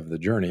beginning of the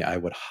journey, I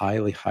would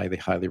highly, highly,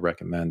 highly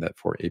recommend that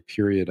for a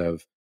period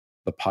of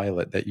the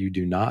pilot that you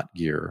do not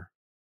gear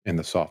in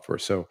the software.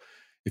 So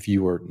if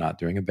you are not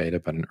doing a beta,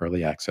 but an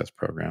early access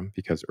program,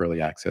 because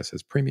early access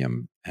is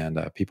premium and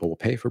people will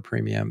pay for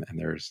premium, and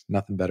there's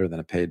nothing better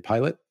than a paid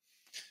pilot.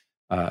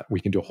 We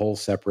can do a whole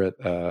separate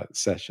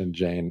session,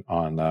 Jane,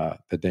 on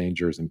the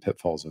dangers and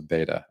pitfalls of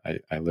beta.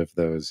 I live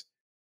those.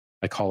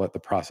 I call it the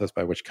process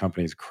by which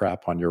companies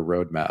crap on your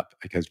roadmap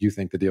because you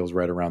think the deal's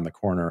right around the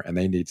corner and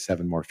they need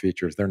 7 more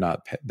features. They're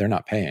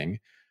not paying,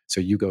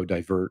 so you go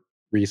divert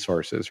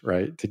resources,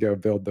 right, to go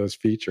build those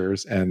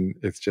features, and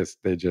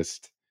they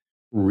just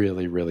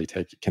really, really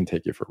can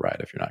take you for a ride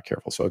if you're not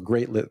careful. So a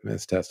great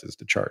litmus test is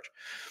to charge.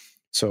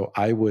 So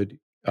I would.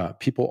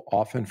 People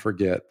often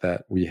forget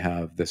that we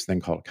have this thing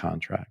called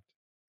contract,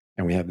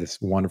 and we have this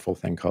wonderful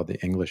thing called the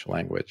English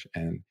language.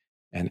 And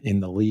in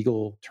the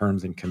legal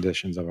terms and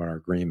conditions of our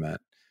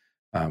agreement,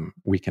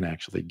 we can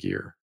actually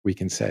gear. We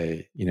can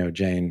say,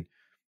 Jane,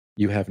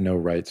 you have no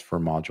rights for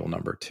module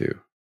number 2.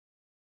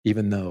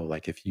 Even though,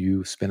 like, if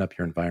you spin up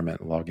your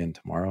environment and log in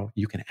tomorrow,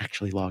 you can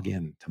actually log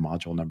in to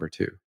module number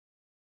 2.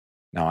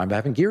 Now, I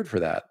haven't geared for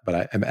that,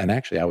 but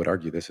actually I would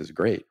argue this is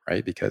great,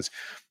 right? Because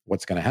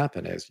what's going to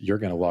happen is you're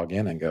going to log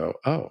in and go,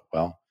 oh,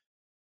 well,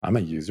 I'm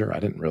a user. I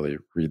didn't really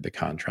read the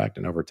contract.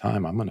 And over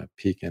time, I'm going to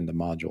peek into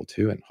module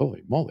 2 and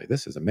holy moly,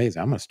 this is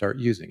amazing. I'm going to start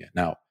using it.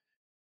 Now,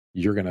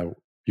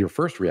 your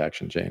first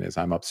reaction, Jane, is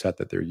I'm upset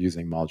that they're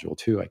using module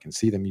 2. I can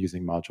see them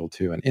using module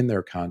 2. And in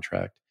their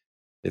contract,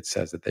 it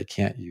says that they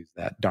can't use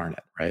that. Darn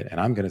it, right?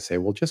 And I'm going to say,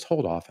 well, just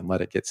hold off and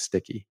let it get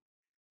sticky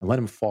and let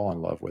them fall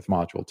in love with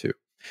module 2.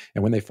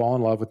 And when they fall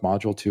in love with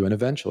module 2, and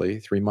eventually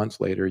 3 months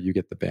later, you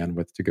get the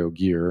bandwidth to go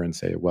gear and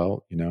say,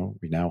 well,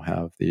 we now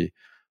have the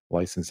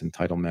license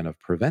entitlement of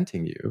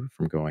preventing you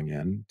from going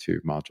in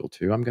to module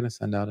 2. I'm going to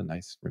send out a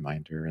nice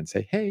reminder and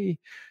say, hey,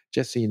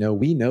 just so you know,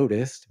 we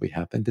noticed, we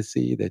happened to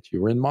see that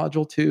you were in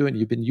module 2 and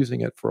you've been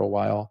using it for a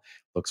while.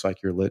 Looks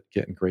like you're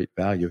getting great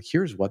value.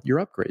 Here's what your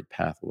upgrade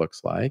path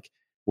looks like.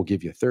 We'll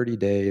give you 30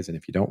 days. And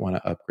if you don't want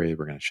to upgrade,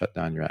 we're going to shut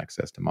down your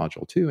access to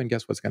module 2. And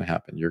guess what's going to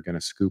happen? You're going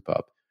to scoop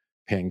up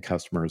paying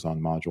customers on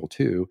module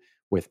 2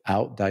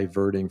 without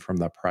diverting from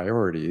the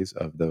priorities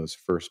of those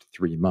first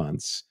 3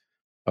 months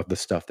of the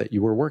stuff that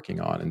you were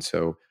working on. And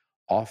so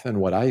often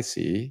what I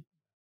see,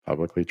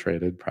 publicly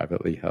traded,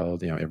 privately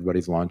held,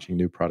 everybody's launching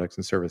new products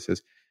and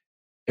services.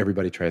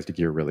 Everybody tries to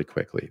gear really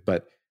quickly,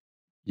 but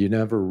you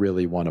never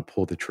really want to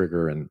pull the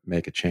trigger and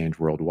make a change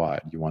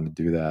worldwide. You want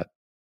to do that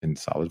in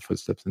solid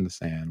footsteps in the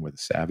sand with a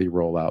savvy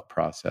rollout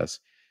process.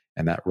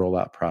 And that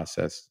rollout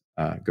process,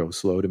 go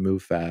slow to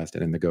move fast.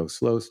 And in the go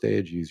slow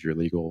stage, use your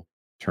legal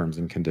terms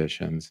and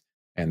conditions,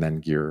 and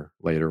then gear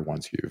later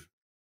once you've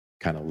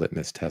kind of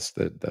litmus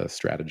tested the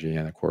strategy.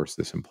 And of course,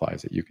 this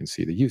implies that you can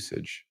see the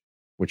usage,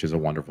 which is a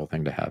wonderful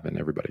thing to have in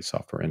everybody's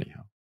software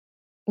anyhow.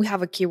 We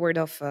have a keyword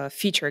of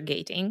feature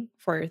gating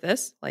for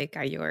this. Like,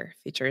 are your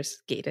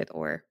features gated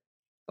or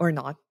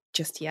not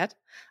just yet?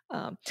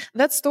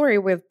 That story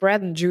with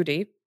Brad and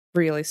Judy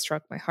really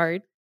struck my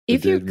heart.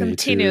 If you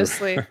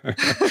continuously,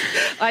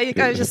 I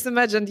just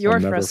imagined your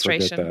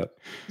frustration.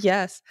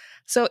 Yes.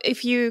 So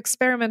if you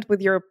experiment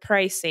with your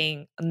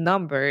pricing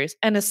numbers,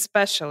 and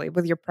especially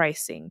with your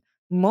pricing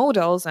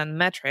models and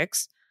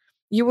metrics,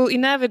 you will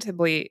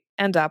inevitably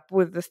end up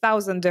with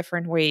 1,000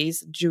 different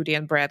ways Judy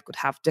and Brad could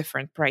have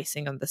different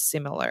pricing on the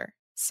similar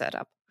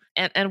setup.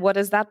 And what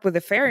is that with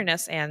the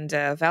fairness and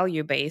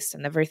value based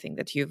and everything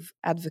that you've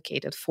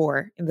advocated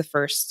for in the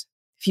first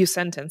few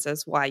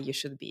sentences, why you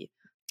should be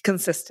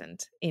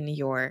consistent in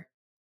your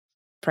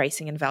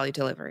pricing and value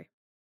delivery?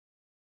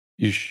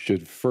 You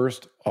should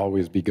first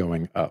always be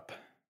going up,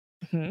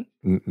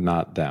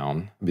 not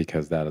down,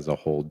 because that is a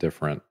whole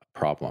different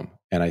problem.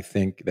 And I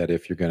think that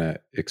if you're going to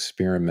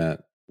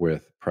experiment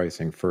with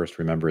pricing first,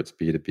 remember it's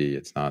B2B,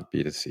 it's not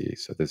B2C.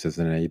 So this is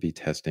an A/B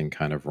testing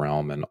kind of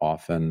realm, and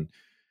often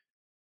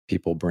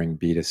people bring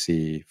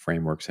B2C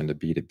frameworks into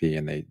B2B,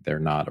 and they're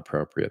not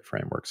appropriate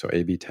frameworks. So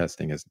A/B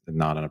testing is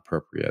not an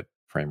appropriate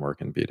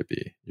framework in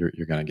B2B.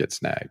 You're going to get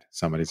snagged.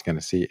 Somebody's going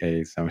to see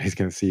A, somebody's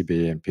going to see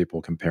B, and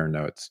people compare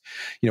notes.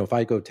 If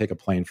I go take a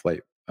plane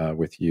flight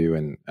with you,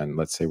 and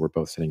let's say we're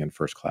both sitting in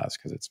first class,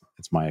 because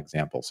it's my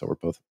example. So we're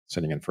both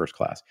sitting in first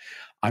class.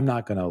 I'm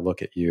not going to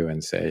look at you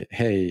and say,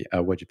 "Hey,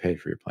 what'd you pay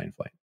for your plane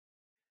flight?"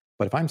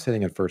 But if I'm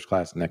sitting in first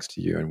class next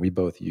to you and we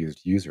both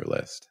used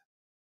UserList,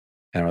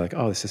 and we're like,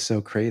 "Oh, this is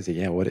so crazy.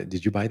 Yeah, what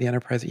did you buy the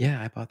Enterprise?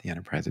 Yeah, I bought the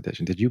Enterprise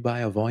edition. Did you buy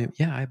a volume?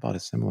 Yeah, I bought a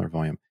similar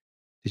volume.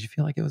 Did you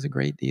feel like it was a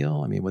great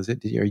deal? I mean,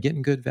 are you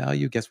getting good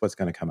value? Guess what's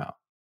going to come out?"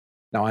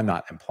 Now, I'm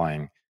not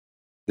implying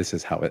this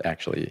is how it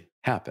actually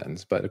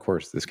happens, but of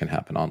course, this can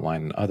happen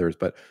online and others.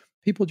 But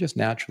people just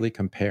naturally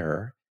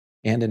compare.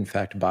 And in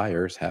fact,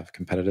 buyers have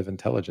competitive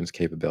intelligence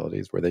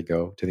capabilities where they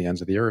go to the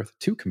ends of the earth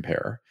to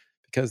compare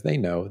because they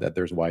know that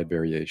there's wide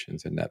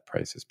variations in net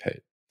prices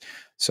paid.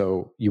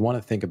 So you want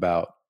to think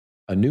about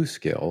a new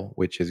skill,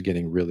 which is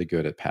getting really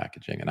good at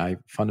packaging. And I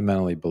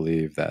fundamentally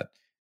believe that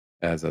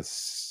as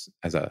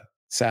a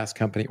SaaS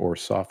company or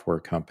software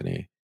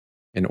company,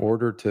 in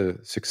order to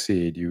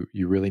succeed, you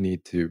really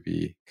need to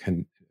be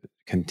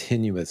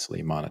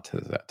continuously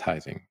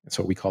monetizing.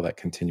 So we call that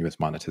continuous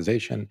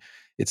monetization.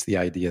 It's the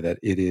idea that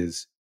it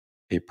is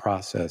a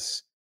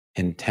process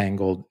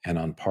entangled and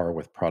on par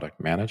with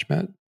product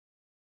management.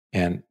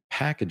 And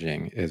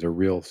packaging is a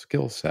real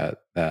skill set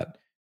that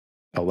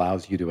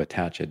allows you to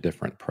attach a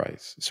different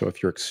price. So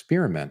if you're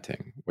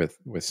experimenting with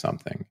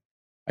something,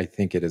 I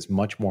think it is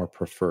much more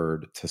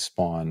preferred to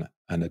spawn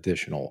an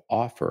additional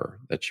offer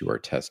that you are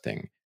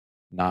testing,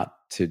 not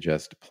to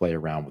just play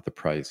around with the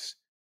price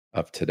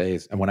of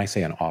today's. And when I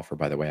say an offer,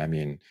 by the way, I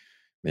mean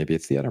maybe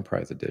it's the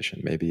enterprise edition,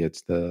 maybe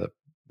it's the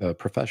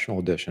professional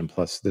edition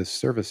plus this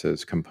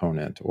services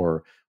component,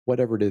 or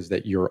whatever it is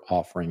that you're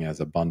offering as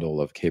a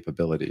bundle of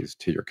capabilities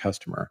to your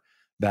customer.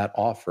 That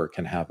offer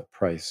can have a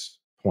price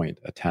point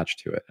attached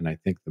to it. And I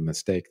think the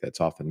mistake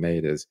that's often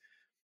made is,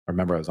 I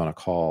remember I was on a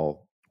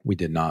call. We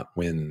did not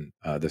win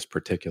this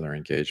particular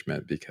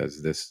engagement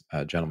because this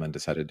gentleman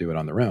decided to do it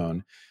on their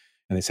own.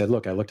 And they said,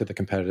 "Look, I looked at the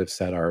competitive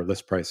set. Our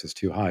list price is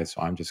too high, so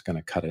I'm just going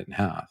to cut it in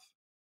half."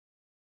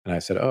 And I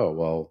said, "Oh,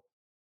 well,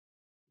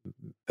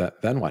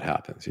 then what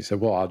happens?" He said,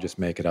 "Well, I'll just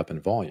make it up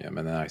in volume."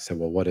 And then I said,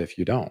 "Well, what if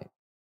you don't?"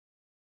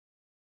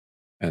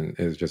 And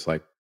it was just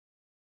like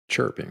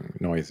chirping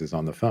noises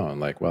on the phone.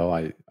 Like, "Well,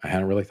 I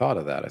hadn't really thought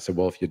of that." I said,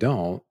 "Well, if you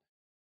don't,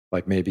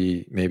 like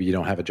maybe you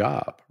don't have a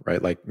job,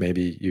 right? Like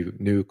maybe you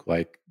nuke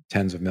like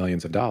tens of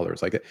millions of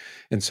dollars."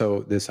 And so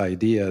this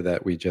idea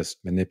that we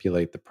just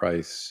manipulate the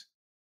price,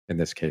 in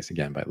this case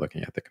again by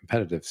looking at the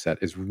competitive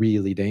set, is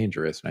really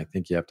dangerous, and I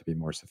think you have to be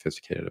more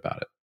sophisticated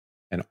about it.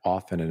 And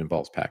often it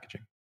involves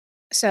packaging.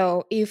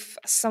 So if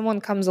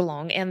someone comes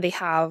along and they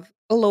have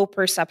a low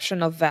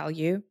perception of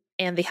value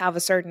and they have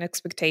a certain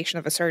expectation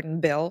of a certain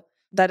bill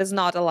that is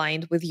not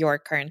aligned with your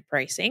current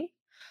pricing,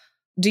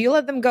 do you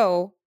let them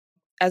go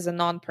as a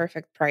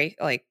non-perfect price,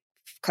 like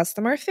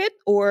customer fit,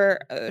 or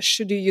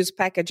should you use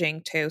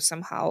packaging to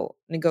somehow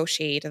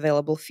negotiate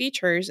available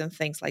features and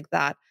things like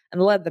that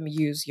and let them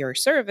use your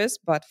service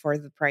but for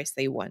the price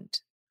they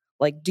want?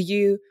 Like, do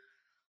you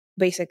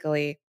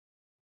basically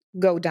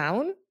go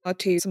down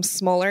to some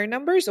smaller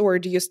numbers, or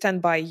do you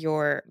stand by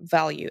your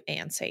value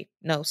and say,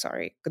 no,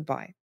 sorry,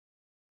 goodbye?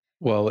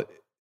 Well,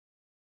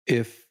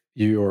 if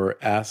you're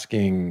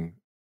asking,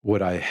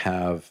 would I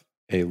have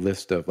a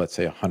list of, let's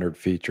say, 100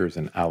 features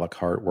and a la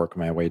carte work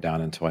my way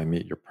down until I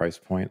meet your price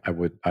point,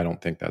 I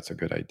don't think that's a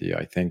good idea.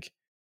 I think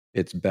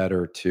it's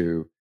better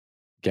to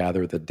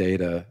gather the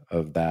data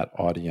of that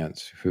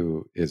audience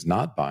who is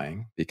not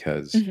buying,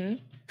 because Hmm.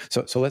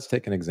 so let's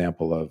take an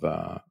example of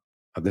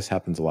this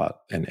happens a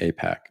lot in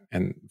APAC,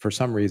 and for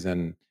some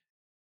reason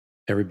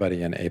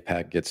everybody in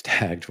APAC gets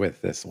tagged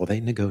with this. Well, they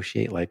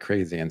negotiate like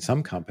crazy, and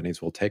some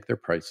companies will take their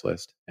price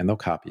list and they'll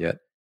copy it,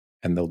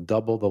 and they'll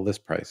double the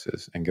list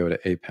prices and go to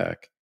APAC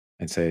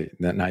and say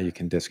that now you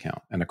can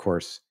discount. And of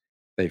course,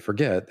 they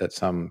forget that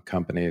some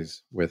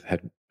companies with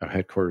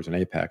headquarters in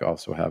APAC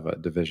also have a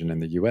division in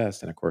the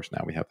US. And of course,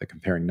 now we have the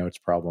comparing notes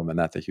problem, and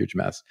that's a huge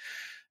mess,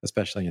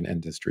 especially in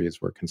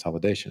industries where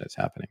consolidation is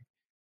happening.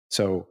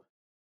 So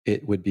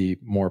it would be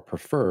more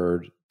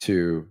preferred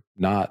to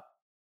not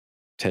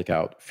take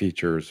out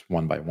features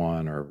one by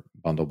one or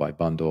bundle by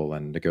bundle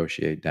and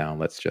negotiate down,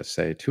 let's just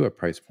say, to a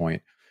price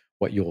point.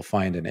 What you'll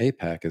find in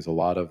APAC is a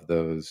lot of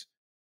those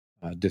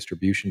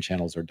distribution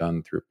channels are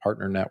done through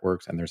partner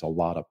networks, and there's a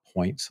lot of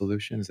point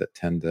solutions that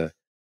tend to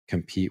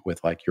compete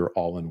with like your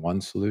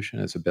all-in-one solution.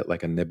 It's a bit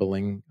like a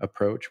nibbling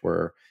approach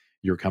where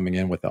you're coming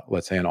in with,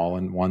 let's say, an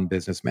all-in-one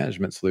business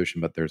management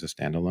solution, but there's a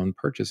standalone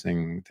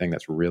purchasing thing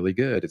that's really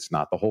good. It's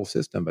not the whole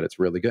system, but it's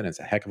really good. And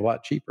it's a heck of a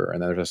lot cheaper.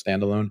 And then there's a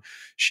standalone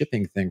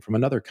shipping thing from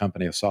another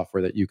company of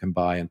software that you can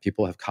buy, and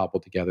people have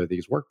cobbled together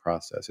these work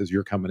processes.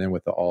 You're coming in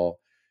with the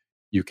all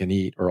you can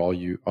eat or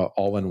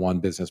all in one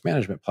business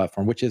management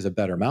platform, which is a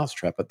better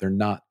mousetrap, but they're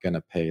not going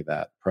to pay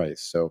that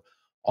price. So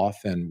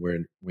often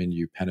when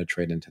you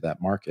penetrate into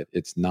that market,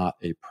 it's not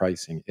a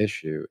pricing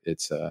issue.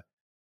 It's a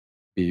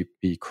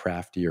be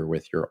craftier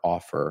with your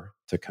offer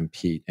to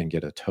compete and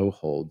get a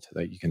toehold so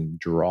that you can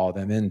draw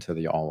them into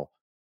the all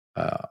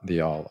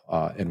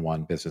in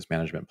one business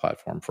management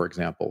platform, for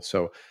example.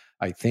 So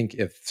I think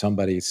if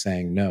somebody's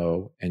saying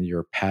no and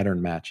you're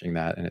pattern matching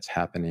that and it's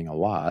happening a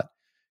lot,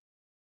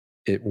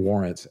 it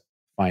warrants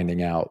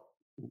finding out,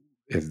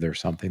 is there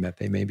something that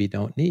they maybe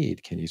don't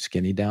need? Can you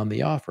skinny down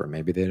the offer?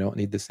 Maybe they don't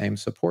need the same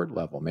support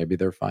level. Maybe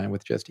they're fine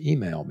with just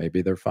email.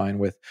 Maybe they're fine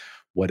with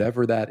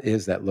whatever that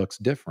is that looks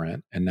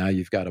different. And now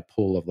you've got a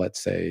pool of,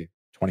 let's say,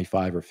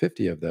 25 or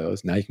 50 of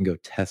those. Now you can go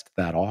test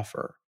that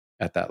offer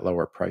at that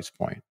lower price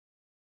point.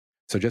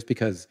 So just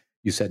because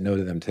you said no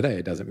to them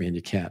today doesn't mean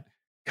you can't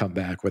come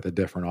back with a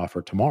different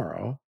offer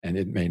tomorrow. And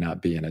it may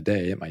not be in a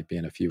day, it might be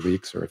in a few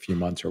weeks or a few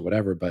months or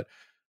whatever. But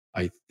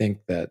I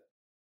think that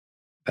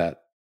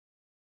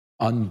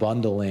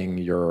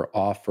unbundling your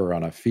offer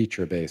on a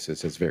feature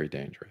basis is very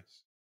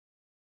dangerous,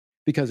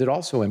 because it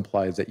also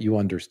implies that you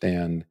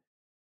understand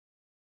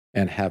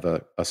and have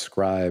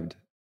ascribed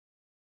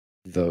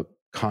the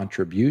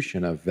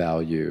contribution of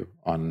value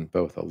on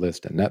both a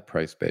list and net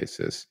price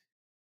basis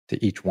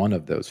to each one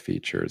of those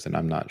features. And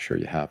I'm not sure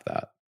you have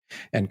that.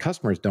 And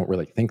customers don't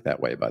really think that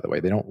way, by the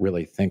way. They don't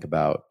really think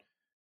about,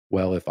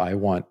 well, if I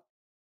want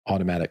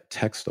automatic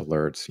text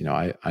alerts,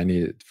 I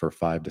need it for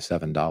 $5 to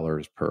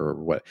 $7 per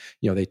what,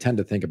 they tend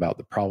to think about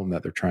the problem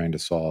that they're trying to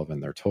solve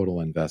and their total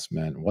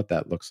investment and what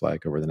that looks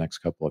like over the next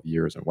couple of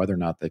years and whether or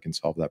not they can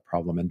solve that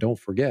problem. And don't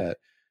forget,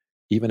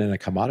 even in a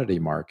commodity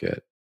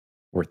market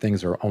where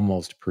things are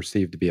almost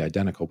perceived to be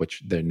identical,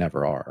 which they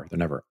never are, they're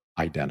never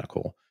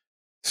identical,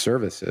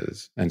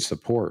 services and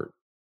support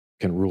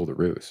can rule the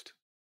roost.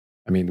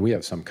 I mean, we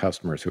have some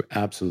customers who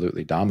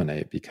absolutely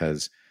dominate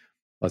because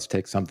let's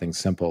take something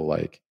simple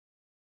like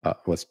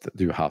let's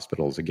do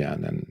hospitals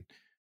again. And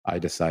I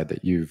decide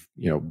that you've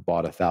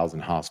bought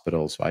 1,000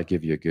 hospitals, so I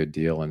give you a good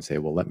deal and say,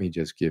 well, let me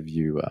just give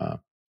you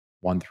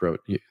one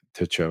throat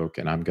to choke,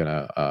 and I'm going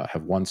to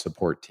have one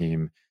support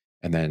team.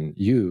 And then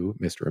you,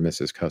 Mr. or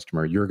Mrs.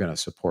 Customer, you're going to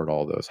support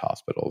all those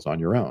hospitals on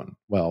your own.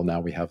 Well, now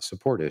we have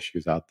support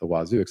issues out the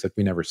wazoo, except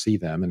we never see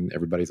them and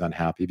everybody's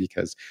unhappy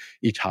because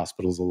each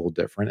hospital is a little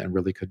different and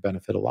really could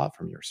benefit a lot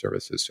from your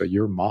services. So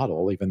your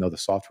model, even though the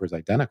software is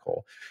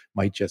identical,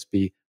 might just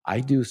be, I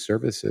do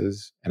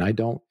services and I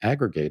don't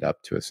aggregate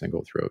up to a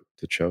single throat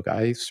to choke.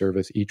 I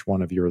service each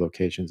one of your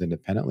locations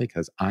independently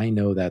because I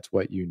know that's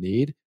what you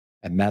need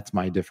and that's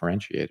my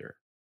differentiator.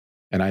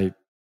 And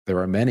there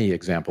are many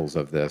examples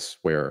of this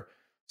where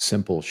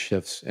simple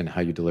shifts in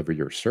how you deliver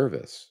your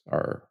service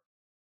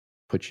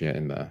put you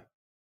in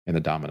the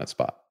dominant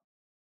spot.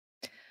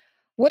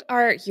 What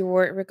are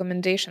your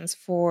recommendations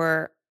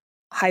for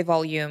high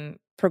volume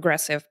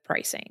progressive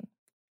pricing?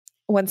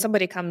 When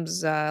somebody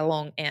comes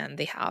along and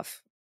they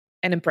have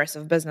an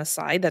impressive business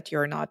side that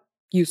you're not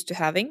used to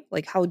having,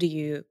 like how do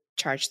you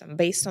charge them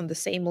based on the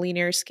same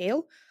linear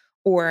scale,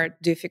 or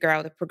do you figure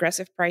out a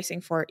progressive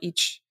pricing for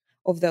each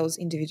of those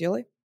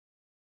individually?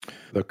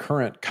 The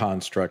current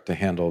construct to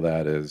handle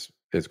that is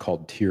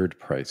called tiered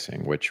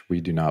pricing, which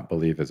we do not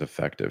believe is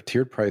effective.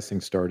 Tiered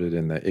pricing started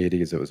in the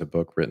 80s. It was a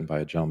book written by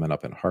a gentleman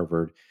up in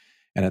Harvard.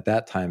 And at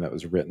that time, it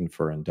was written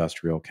for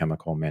industrial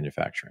chemical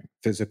manufacturing,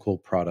 physical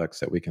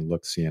products that we can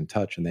look, see, and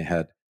touch. And they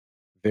had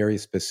very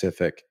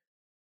specific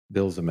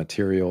bills of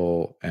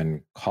material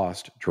and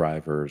cost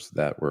drivers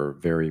that were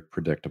very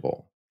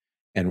predictable.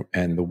 And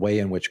the way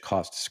in which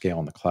costs scale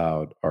in the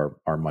cloud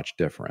are much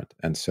different.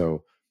 And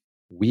so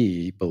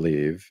we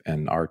believe,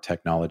 and our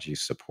technology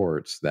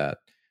supports, that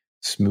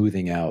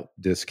smoothing out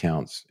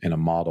discounts in a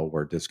model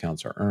where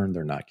discounts are earned,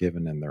 they're not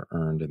given, and they're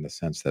earned in the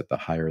sense that the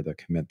higher the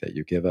commit that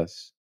you give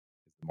us,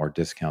 the more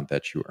discount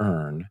that you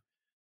earn,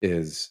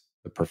 is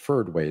the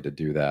preferred way to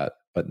do that,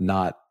 but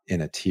not in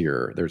a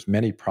tier. There's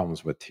many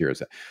problems with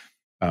tiers.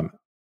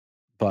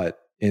 But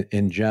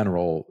in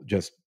general,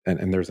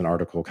 and there's an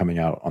article coming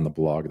out on the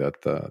blog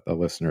that the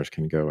listeners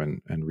can go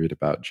and read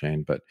about,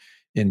 Jane. But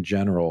in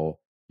general,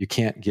 you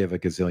can't give a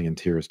gazillion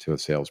tiers to a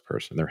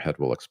salesperson. Their head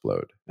will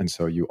explode. And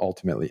so you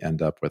ultimately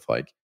end up with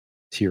like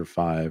tier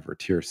 5 or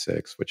tier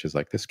 6, which is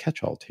like this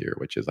catch-all tier,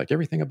 which is like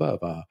everything above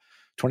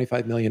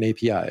 25 million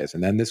APIs.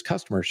 And then this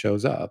customer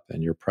shows up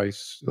and your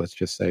price, let's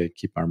just say,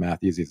 keep our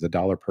math easy, is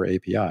 $1 per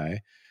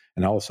API.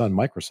 And all of a sudden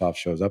Microsoft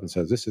shows up and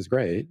says, this is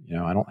great.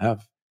 I don't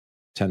have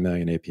 10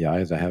 million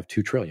APIs. I have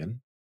 2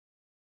 trillion.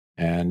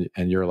 And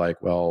you're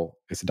like, well,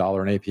 it's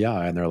 $1 an API.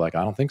 And they're like,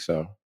 I don't think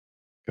so,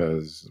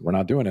 because we're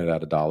not doing it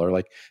at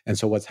 $1. And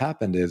so what's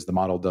happened is the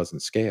model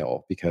doesn't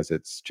scale because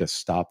it's just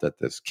stopped at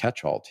this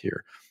catch-all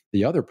tier.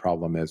 The other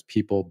problem is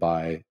people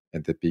buy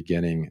at the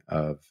beginning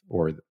of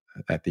or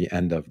at the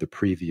end of the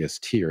previous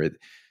tier.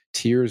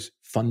 Tiers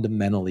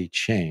fundamentally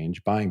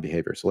change buying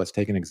behavior. So let's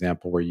take an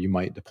example where you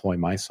might deploy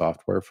my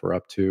software for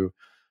up to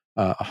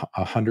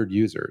 100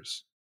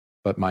 users,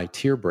 but my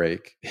tier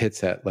break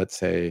hits at, let's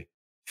say,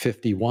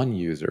 51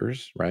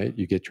 users, right,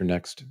 you get your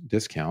next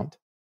discount.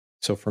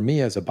 So for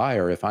me as a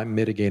buyer, if I'm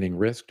mitigating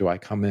risk, do I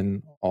come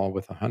in all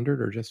with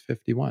 100 or just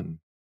 51?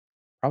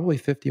 Probably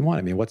 51.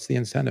 I mean, what's the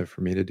incentive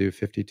for me to do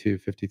 52,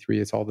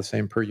 53? It's all the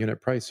same per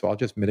unit price. So I'll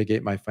just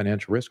mitigate my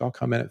financial risk. I'll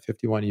come in at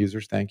 51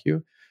 users, thank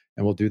you.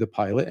 And we'll do the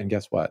pilot. And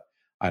guess what?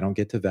 I don't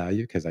get to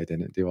value because I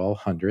didn't do all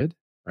 100,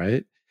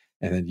 right?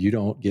 And then you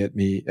don't get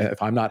me.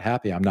 If I'm not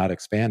happy, I'm not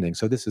expanding.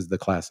 So this is the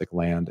classic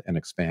land and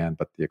expand,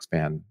 but the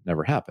expand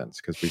never happens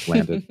because we've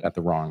landed at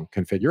the wrong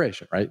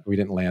configuration, right? We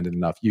didn't land in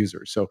enough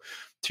users. So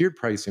tiered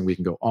pricing, we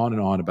can go on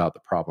and on about the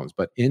problems.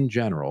 But in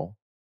general,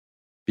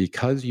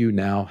 because you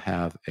now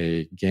have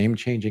a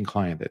game-changing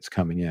client that's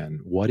coming in,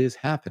 what is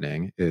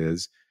happening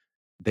is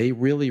they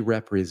really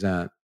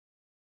represent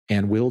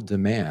and will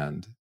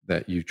demand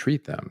that you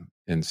treat them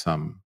in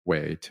some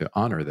way to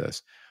honor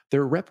this.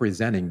 They're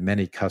representing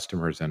many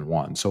customers in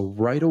one. So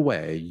right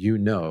away, you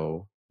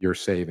know you're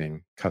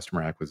saving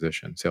customer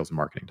acquisition, sales and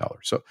marketing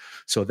dollars.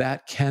 So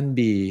that can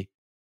be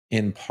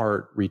in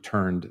part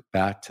returned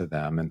back to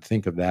them, and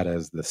think of that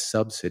as the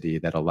subsidy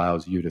that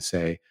allows you to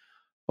say,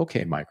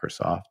 okay,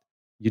 Microsoft,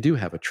 you do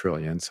have $1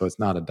 trillion, so it's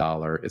not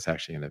 $1, it's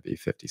actually going to be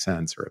 50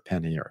 cents or a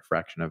penny or a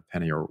fraction of a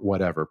penny or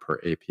whatever per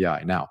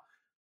API. Now,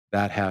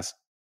 that has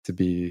to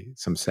be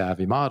some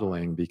savvy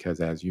modeling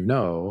because, as you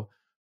know,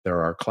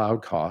 there are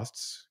cloud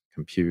costs,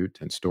 compute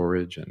and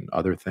storage and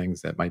other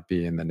things that might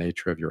be in the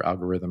nature of your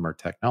algorithm or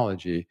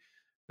technology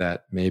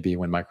that maybe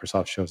when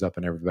Microsoft shows up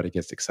and everybody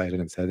gets excited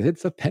and says,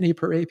 it's a penny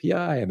per API,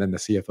 and then the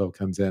CFO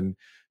comes in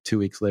 2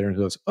 weeks later and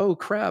goes, oh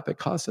crap, it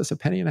cost us a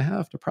penny and a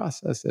half to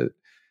process it.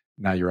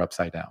 Now you're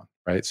upside down,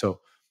 right?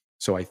 So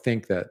I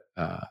think that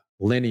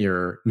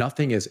linear,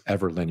 nothing is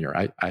ever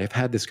linear. I've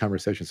had this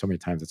conversation so many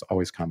times, it's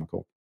always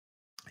comical.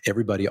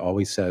 Everybody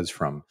always says,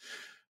 from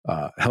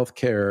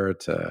healthcare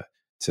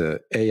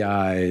to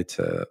AI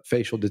to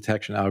facial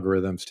detection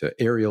algorithms to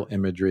aerial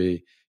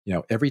imagery,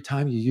 every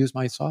time you use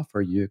my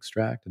software, you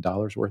extract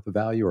 $1 worth of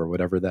value or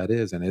whatever that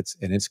is, and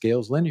it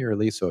scales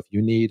linearly. So if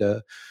you need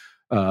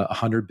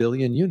 100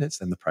 billion units,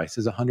 then the price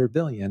is 100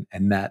 billion,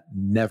 and that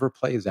never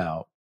plays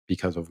out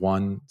because of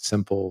one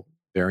simple,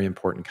 very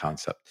important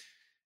concept,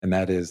 and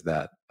that is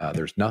that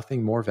there's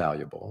nothing more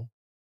valuable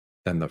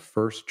than the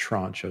first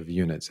tranche of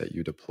units that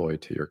you deploy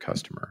to your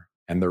customer.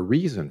 And the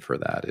reason for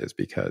that is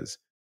because,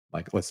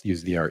 like, let's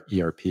use the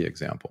ERP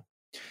example.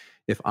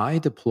 If I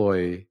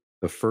deploy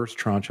the first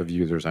tranche of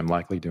users, I'm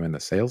likely doing the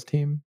sales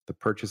team, the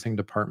purchasing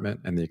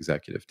department, and the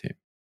executive team.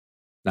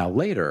 Now,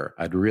 later,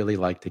 I'd really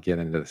like to get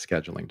into the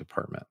scheduling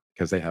department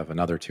because they have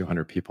another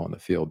 200 people in the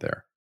field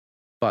there.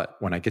 But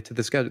when I get to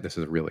the schedule, this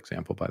is a real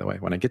example, by the way.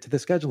 When I get to the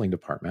scheduling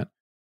department,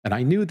 and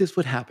I knew this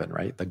would happen,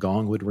 right? The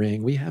gong would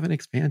ring. We have an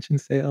expansion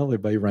sale.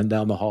 Everybody run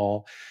down the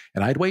hall.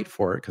 And I'd wait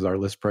for it because our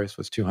list price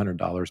was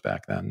 $200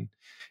 back then.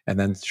 And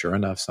then sure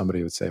enough,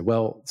 somebody would say,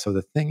 well, so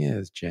the thing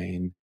is,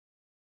 Jane,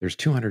 there's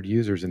 200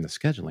 users in the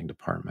scheduling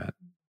department,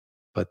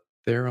 but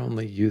they're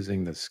only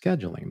using the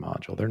scheduling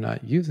module. They're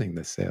not using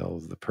the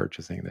sales, the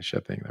purchasing, the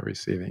shipping, the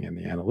receiving, and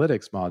the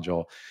analytics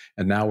module.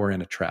 And now we're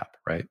in a trap,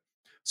 right?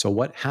 So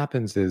what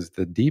happens is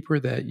the deeper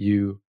that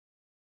you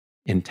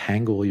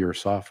entangle your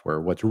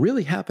software, what's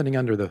really happening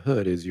under the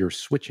hood is you're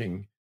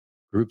switching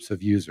groups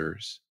of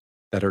users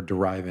that are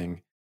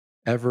deriving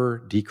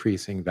ever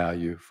decreasing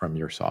value from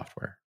your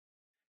software.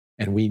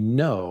 And we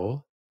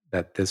know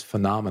that this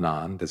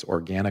phenomenon, this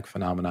organic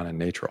phenomenon in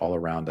nature all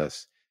around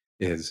us,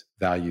 is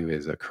value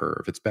is a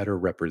curve. It's better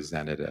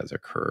represented as a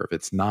curve.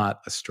 It's not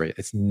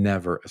it's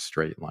never a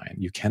straight line.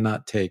 You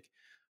cannot take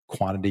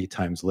quantity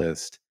times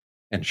list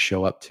and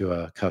show up to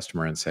a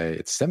customer and say,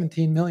 it's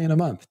 17 million a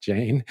month,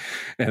 Jane.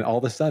 And all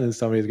of a sudden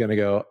somebody's going to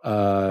go,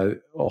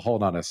 well,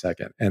 hold on a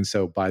second. And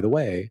so, by the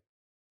way,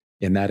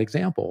 in that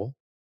example,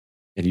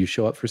 and you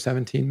show up for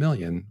 17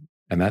 million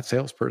and that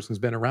salesperson's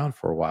been around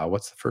for a while,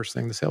 what's the first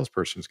thing the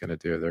salesperson's going to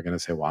do? They're going to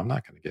say, well, I'm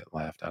not going to get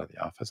laughed out of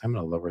the office. I'm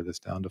going to lower this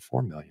down to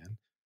 4 million.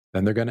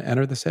 Then they're going to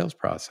enter the sales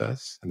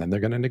process, and then they're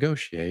going to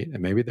negotiate.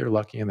 And maybe they're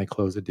lucky and they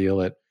close a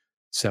deal at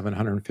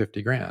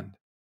 750 grand.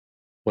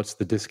 What's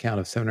the discount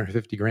of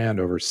 750 grand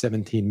over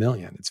 17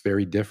 million? It's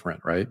very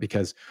different, right?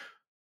 Because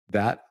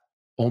that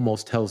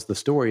almost tells the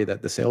story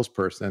that the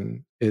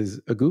salesperson is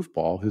a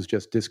goofball who's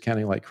just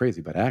discounting like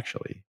crazy. But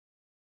actually,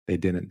 they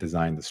didn't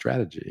design the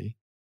strategy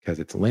because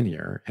it's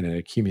linear and it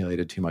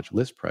accumulated too much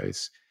list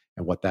price.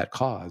 And what that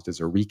caused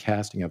is a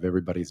recasting of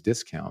everybody's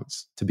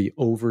discounts to be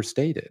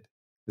overstated.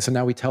 So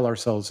now we tell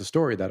ourselves a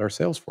story that our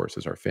sales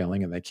forces are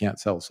failing and they can't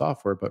sell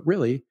software. But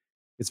really,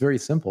 it's very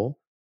simple.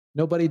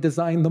 Nobody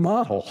designed the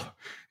model.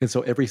 And so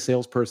every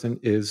salesperson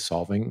is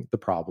solving the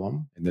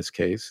problem. In this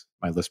case,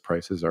 my list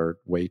prices are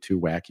way too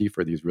wacky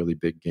for these really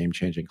big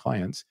game-changing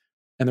clients,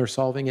 and they're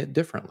solving it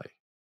differently.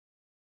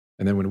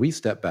 And then when we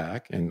step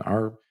back in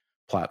our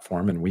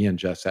platform and we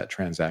ingest that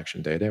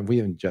transaction data, and we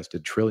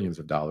ingested trillions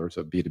of dollars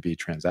of B2B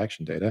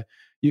transaction data,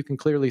 you can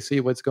clearly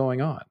see what's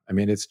going on. I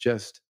mean, it's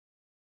just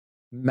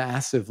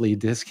massively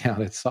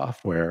discounted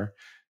software,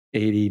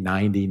 80,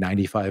 90,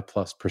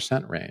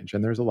 95+% range.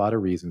 And there's a lot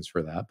of reasons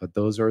for that, but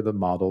those are the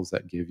models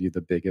that give you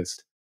the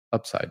biggest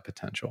upside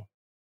potential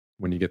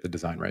when you get the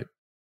design right.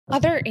 Are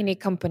there any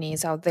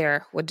companies out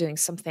there who are doing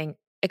something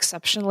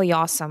exceptionally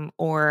awesome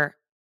or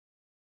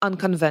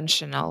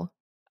unconventional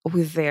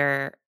with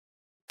their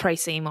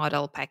pricing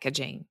model,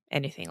 packaging,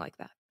 anything like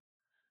that?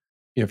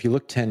 If you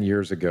look 10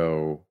 years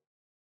ago,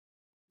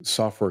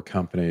 software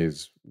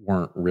companies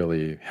weren't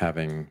really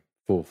having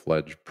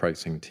full-fledged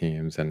pricing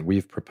teams, and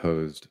we've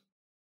proposed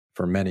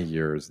for many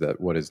years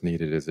that what is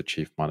needed is a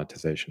chief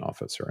monetization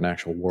officer, an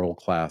actual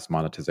world-class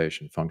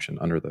monetization function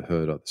under the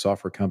hood of the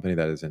software company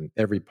that is in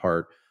every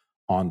part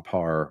on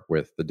par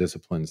with the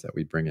disciplines that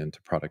we bring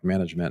into product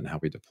management and how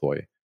we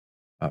deploy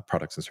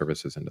products and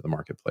services into the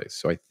marketplace.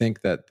 So I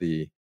think that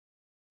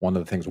one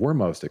of the things we're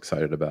most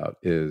excited about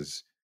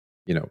is,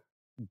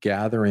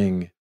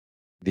 gathering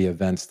the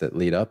events that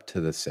lead up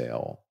to the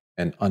sale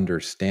and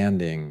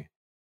understanding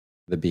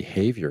the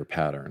behavior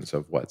patterns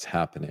of what's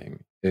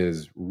happening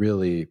is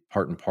really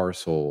part and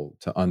parcel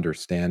to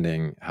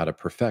understanding how to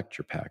perfect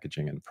your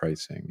packaging and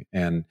pricing.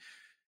 And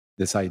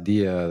this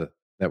idea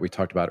that we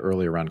talked about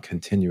earlier around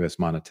continuous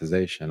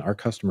monetization, our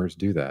customers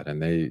do that.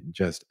 And they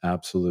just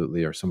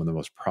absolutely are some of the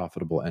most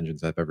profitable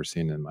engines I've ever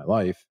seen in my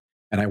life.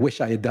 And I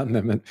wish I had done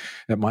them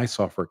at my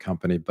software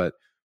company. But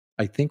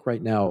I think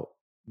right now,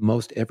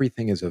 most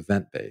everything is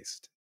event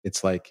based.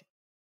 It's like,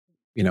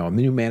 a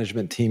new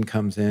management team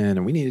comes in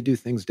and we need to do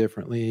things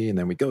differently. And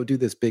then we go do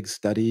this big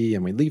study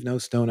and we leave no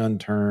stone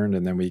unturned.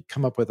 And then we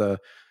come up with a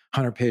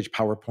 100-page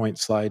PowerPoint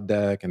slide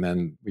deck. And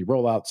then we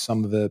roll out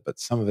some of it, but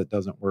some of it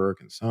doesn't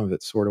work and some of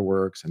it sort of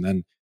works. And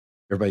then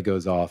everybody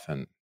goes off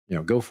and,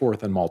 go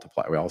forth and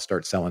multiply. We all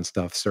start selling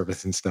stuff,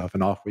 servicing stuff,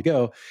 and off we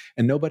go.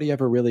 And nobody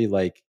ever really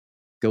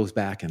goes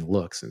back and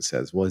looks and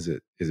says,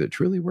 is it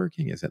truly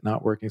working? Is it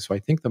not working? So I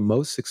think the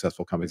most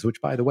successful companies, which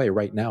by the way,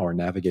 right now are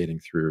navigating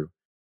through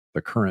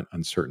the current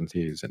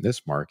uncertainties in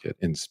this market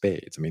in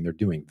spades. I mean, they're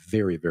doing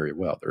very, very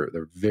well.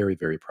 They're very,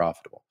 very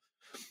profitable.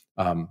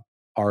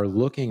 Are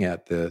looking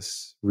at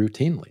this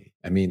routinely.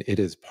 I mean, it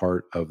is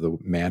part of the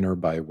manner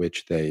by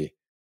which they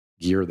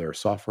gear their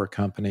software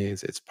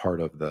companies. It's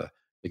part of the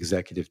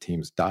executive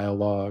team's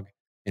dialogue.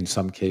 In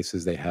some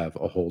cases, they have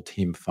a whole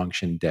team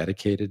function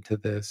dedicated to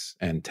this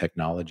and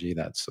technology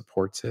that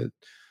supports it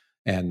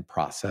and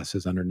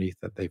processes underneath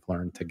that they've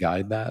learned to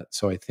guide that.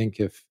 So I think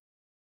if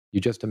you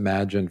just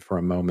imagine for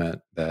a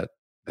moment that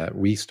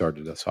we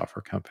started a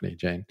software company,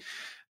 Jane.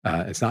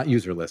 It's not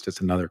UserList.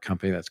 It's another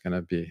company that's going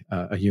to be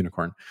a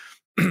unicorn.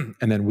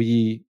 And then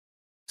we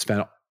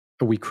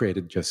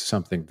created just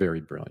something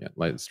very brilliant.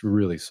 Like it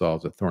really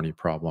solves a thorny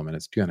problem and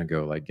it's going to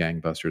go like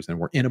gangbusters. And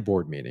we're in a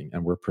board meeting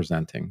and we're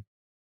presenting.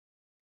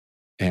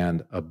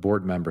 And a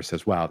board member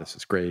says, wow, this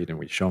is great. And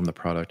we show them the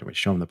product and we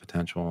show them the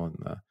potential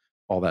and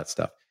all that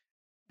stuff.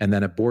 And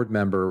then a board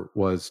member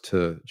was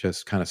to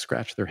just kind of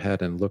scratch their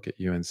head and look at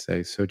you and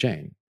say, so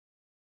Jane,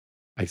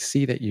 I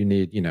see that you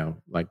need,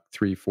 like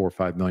 3, 4,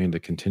 5 million to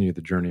continue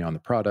the journey on the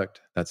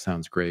product. That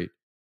sounds great.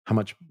 How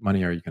much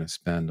money are you going to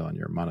spend on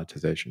your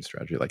monetization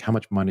strategy? Like how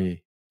much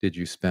money did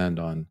you spend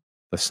on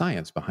the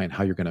science behind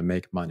how you're going to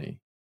make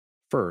money?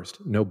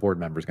 First, no board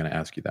member is going to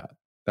ask you that.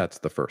 That's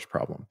the first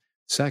problem.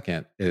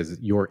 Second is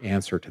your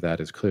answer to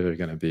that is clearly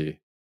going to be,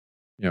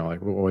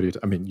 what do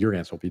you, your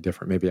answer will be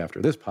different maybe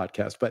after this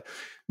podcast, but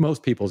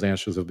most people's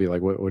answers will be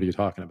like, what are you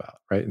talking about?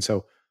 Right. And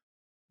so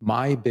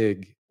my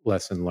big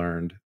lesson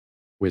learned,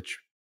 which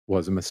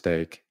was a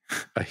mistake,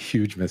 a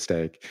huge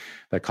mistake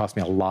that cost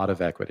me a lot of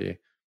equity,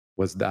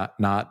 was that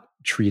not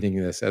treating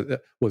this as,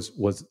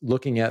 was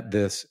looking at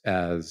this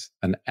as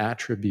an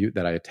attribute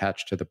that I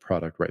attached to the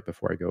product right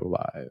before I go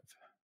live.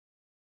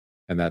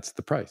 And that's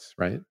the price,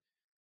 right?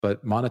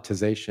 But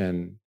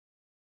monetization,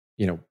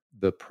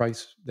 the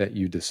price that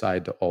you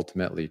decide to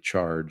ultimately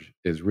charge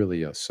is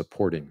really a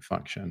supporting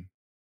function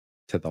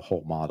to the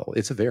whole model.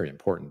 It's very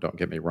important, don't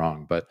get me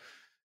wrong, but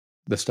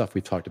the stuff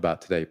we've talked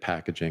about today,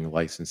 packaging,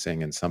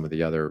 licensing, and some of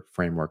the other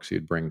frameworks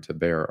you'd bring to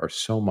bear are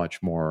so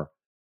much more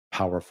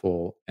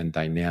powerful and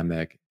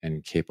dynamic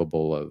and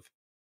capable of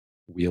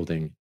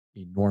wielding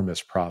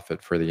enormous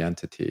profit for the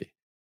entity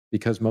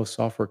because most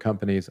software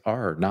companies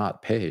are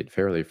not paid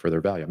fairly for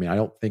their value. I mean,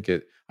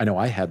 I know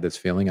I had this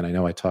feeling, and I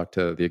know I talked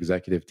to the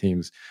executive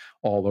teams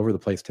all over the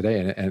place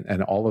today,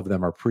 and all of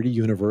them are pretty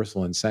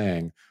universal in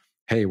saying,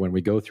 hey, when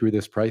we go through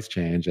this price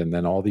change and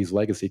then all these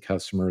legacy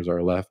customers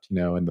are left,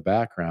 in the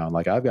background,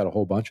 like I've got a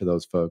whole bunch of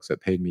those folks that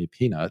paid me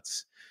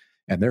peanuts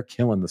and they're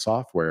killing the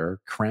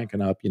software,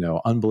 cranking up,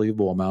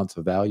 unbelievable amounts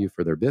of value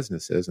for their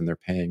businesses, and they're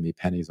paying me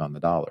pennies on the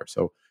dollar.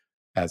 So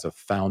as a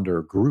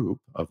founder group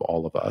of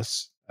all of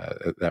us,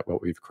 that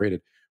what we've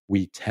created,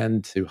 we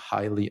tend to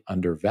highly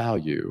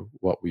undervalue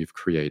what we've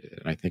created.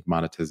 And I think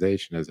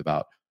monetization is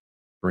about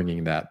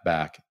bringing that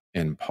back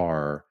in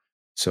par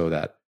so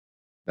that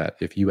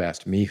if you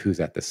asked me who's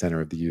at the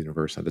center of the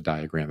universe of the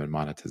diagram and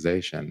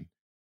monetization,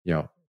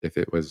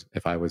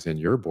 if I was in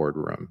your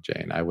boardroom,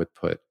 Jane, I would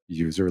put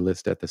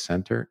UserList at the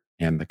center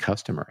and the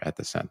customer at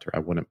the center. I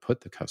wouldn't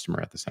put the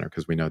customer at the center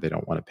because we know they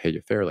don't want to pay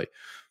you fairly.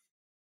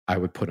 I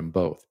would put them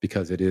both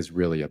because it is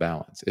really a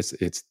balance.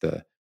 It's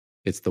the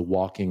It's the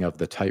walking of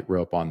the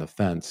tightrope on the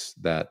fence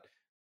that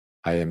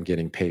I am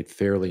getting paid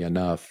fairly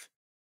enough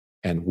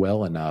and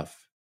well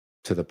enough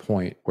to the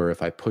point where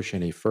if I push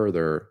any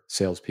further,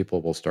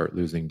 salespeople will start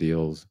losing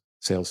deals.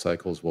 Sales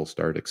cycles will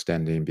start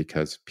extending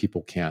because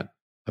people can't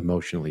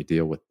emotionally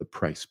deal with the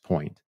price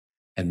point.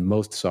 And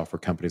most software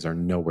companies are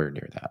nowhere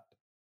near that.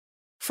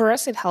 For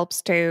us, it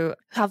helps to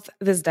have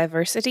this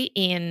diversity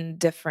in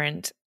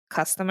different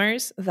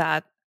customers,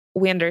 that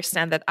we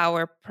understand that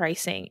our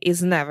pricing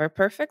is never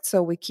perfect.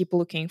 So we keep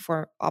looking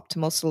for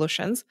optimal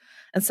solutions.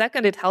 And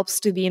second, it helps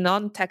to be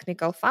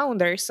non-technical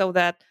founder so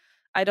that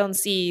I don't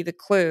see the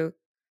clue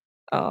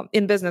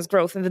in business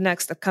growth in the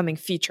next upcoming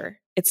feature.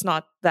 It's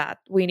not that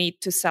we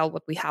need to sell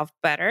what we have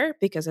better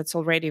because it's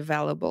already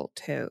available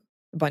to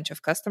a bunch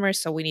of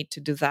customers. So we need to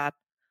do that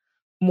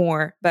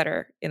more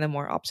better in a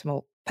more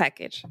optimal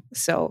package.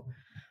 So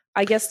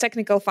I guess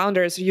technical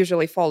founders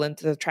usually fall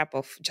into the trap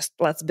of just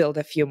let's build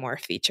a few more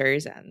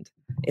features and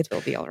it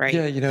will be all right.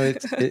 Yeah,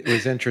 it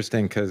was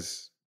interesting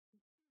because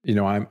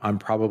I'm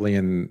probably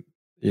in,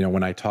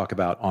 when I talk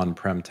about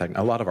on-prem tech,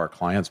 a lot of our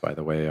clients, by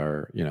the way,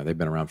 are, they've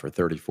been around for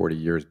 30, 40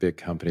 years, big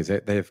companies.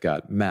 They've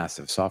got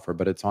massive software,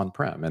 but it's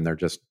on-prem and they're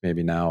just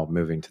maybe now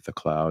moving to the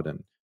cloud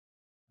and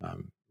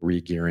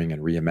re-gearing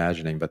and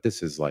reimagining. But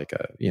this is like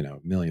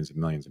millions and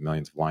millions and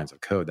millions of lines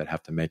of code that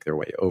have to make their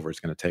way over. It's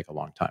going to take a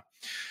long time.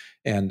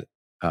 And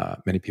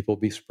many people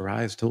will be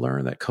surprised to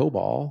learn that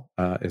COBOL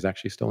is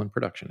actually still in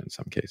production in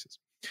some cases.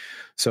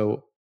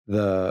 So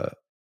the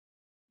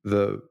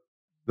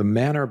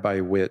manner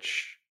by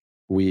which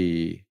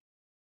we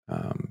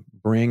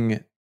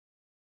bring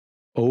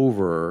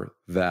over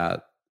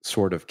that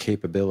sort of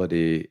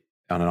capability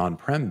on an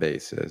on-prem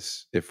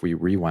basis, if we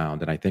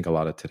rewound, and I think a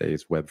lot of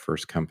today's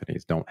web-first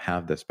companies don't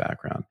have this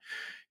background,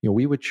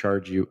 we would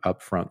charge you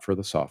upfront for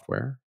the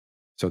software.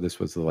 So this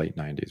was the late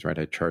 90s, right?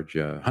 I'd charge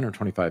you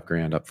 125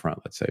 grand upfront,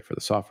 let's say, for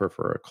the software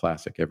for a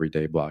classic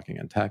everyday blocking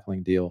and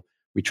tackling deal.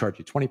 We charge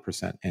you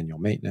 20% annual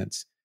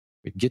maintenance.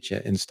 We'd get you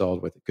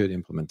installed with good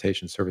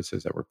implementation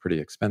services that were pretty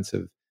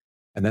expensive.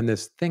 And then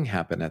this thing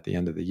happened at the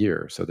end of the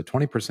year. So the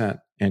 20%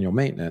 annual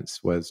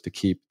maintenance was to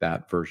keep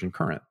that version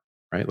current,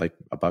 right? Like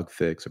a bug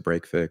fix, a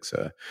break fix,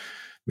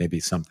 maybe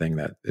something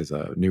that is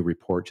a new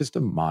report, just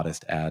a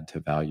modest add to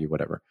value,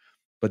 whatever.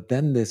 But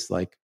then this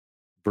like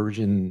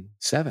version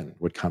 7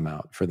 would come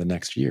out for the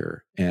next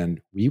year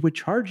and we would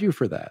charge you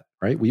for that,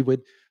 right? We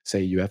would say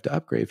you have to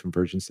upgrade from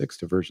version 6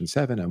 to version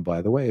 7. And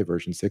by the way,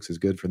 version 6 is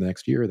good for the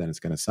next year, then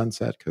it's going to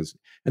sunset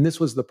and this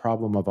was the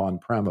problem of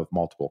on-prem, of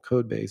multiple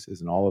code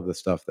bases and all of the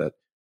stuff that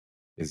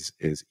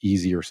is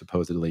easier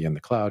supposedly in the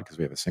cloud because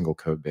we have a single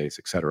code base,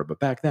 et cetera. But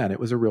back then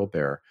it was a real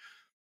bear.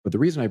 But the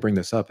reason I bring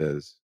this up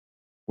is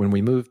when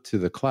we moved to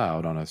the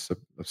cloud on a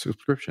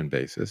subscription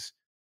basis,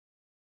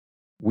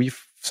 we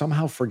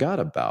somehow forgot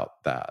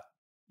about that.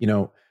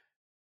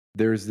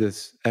 There's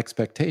this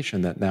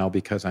expectation that now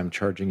because I'm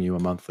charging you a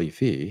monthly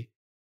fee,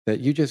 that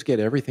you just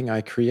get everything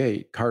I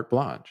create carte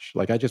blanche.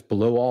 Like I just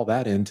blow all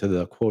that into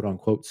the quote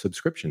unquote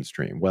subscription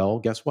stream. Well,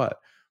 guess what?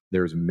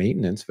 There's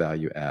maintenance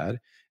value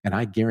add. And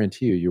I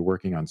guarantee you're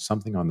working on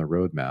something on the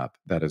roadmap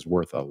that is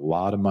worth a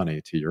lot of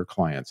money to your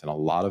clients and a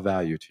lot of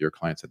value to your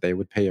clients that they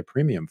would pay a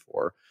premium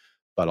for.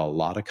 But a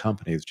lot of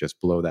companies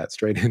just blow that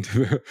straight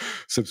into the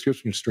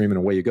subscription stream and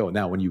away you go.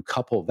 Now, when you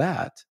couple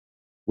that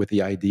with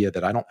the idea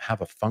that I don't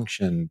have a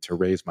function to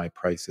raise my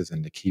prices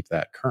and to keep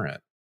that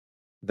current,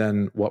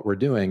 then what we're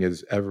doing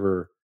is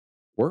ever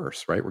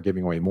worse, right? We're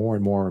giving away more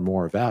and more and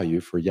more value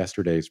for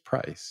yesterday's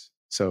price.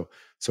 So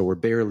we're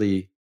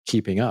barely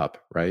keeping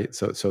up, right?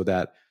 So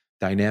that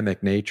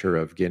dynamic nature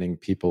of getting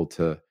people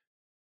to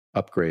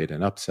upgrade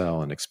and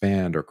upsell and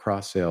expand or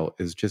cross-sell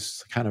is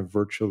just kind of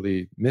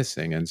virtually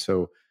missing. And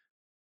so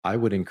I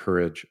would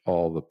encourage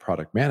all the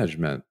product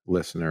management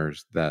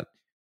listeners that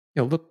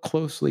look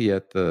closely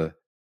at the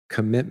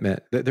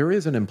commitment. There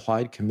is an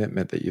implied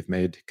commitment that you've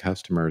made to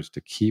customers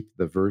to keep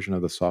the version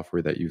of the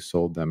software that you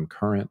sold them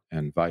current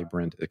and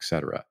vibrant, et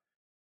cetera.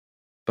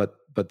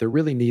 But there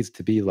really needs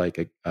to be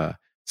like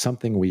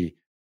something we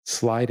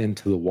slide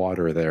into the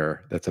water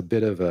there that's a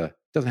bit of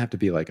doesn't have to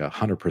be like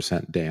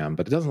 100% dam,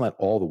 but it doesn't let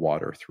all the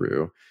water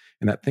through.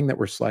 And that thing that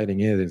we're sliding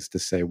in is to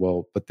say,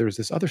 well, but there's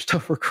this other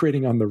stuff we're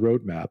creating on the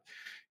roadmap.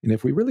 And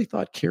if we really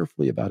thought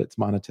carefully about its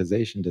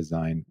monetization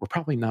design, we're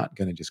probably not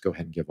going to just go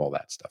ahead and give all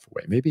that stuff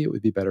away. Maybe it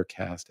would be better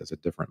cast as a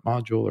different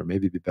module, or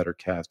maybe it'd be better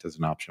cast as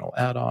an optional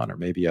add-on, or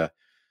maybe a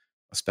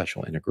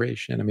special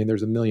integration. I mean,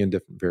 there's a million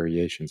different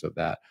variations of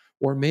that.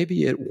 Or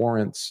maybe it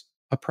warrants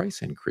a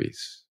price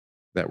increase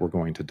that we're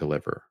going to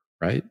deliver,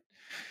 right?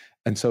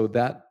 And so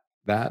that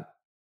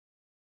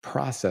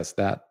process,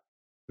 that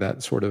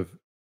sort of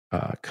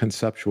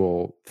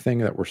conceptual thing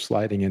that we're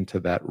sliding into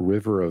that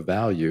river of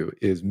value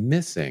is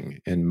missing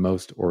in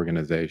most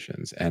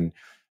organizations. And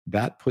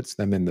that puts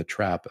them in the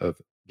trap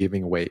of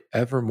giving away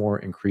ever more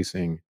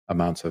increasing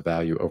amounts of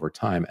value over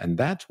time. And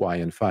that's why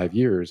in 5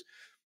 years,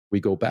 we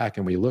go back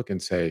and we look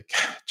and say,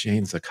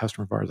 Jane's a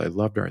customer of ours. I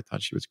loved her. I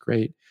thought she was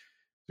great.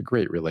 a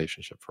great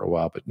relationship for a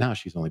while, but now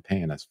she's only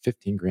paying us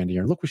 15 grand a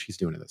year. Look what she's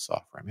doing to this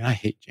software. I mean, I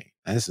hate Jane.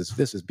 This is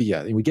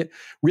BS. And we get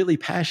really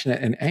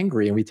passionate and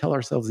angry, and we tell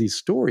ourselves these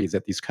stories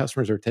that these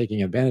customers are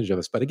taking advantage of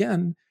us. But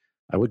again,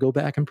 I would go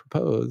back and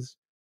propose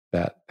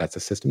that that's a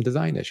system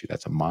design issue.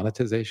 That's a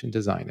monetization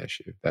design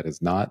issue. That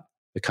is not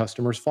the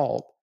customer's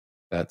fault.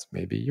 That's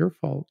maybe your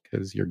fault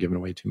because you're giving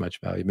away too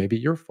much value. Maybe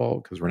your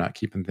fault because we're not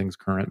keeping things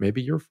current.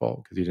 Maybe your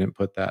fault because you didn't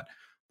put that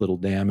little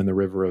dam in the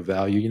river of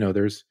value. You know,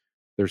 there's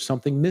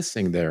something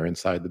missing there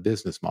inside the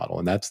business model.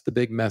 And that's the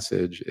big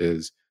message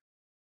is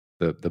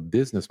the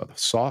business model, the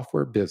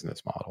software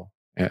business model,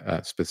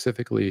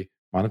 specifically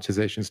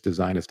monetization's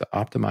design is to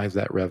optimize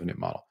that revenue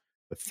model.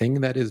 The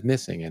thing that is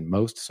missing in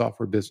most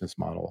software business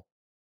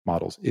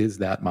models is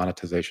that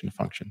monetization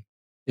function.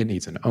 It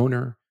needs an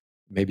owner.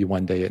 Maybe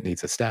one day it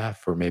needs a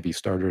staff, or maybe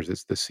starters,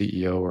 it's the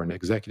CEO or an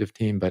executive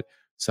team, but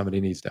somebody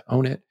needs to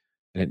own it,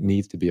 and it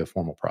needs to be a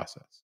formal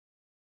process.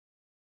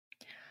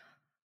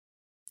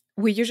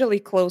 We usually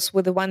close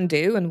with the one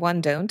do and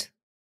one don't.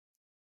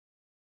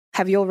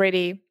 Have you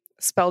already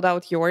spelled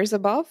out yours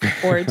above,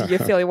 or do you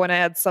feel you want to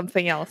add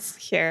something else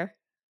here?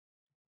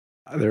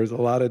 There's a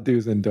lot of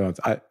do's and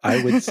don'ts.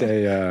 I would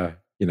say,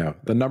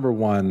 the number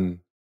one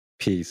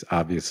piece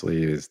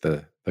obviously is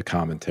the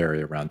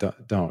commentary around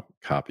don't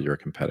copy your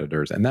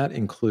competitors. And that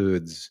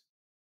includes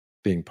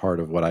being part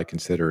of what I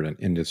consider an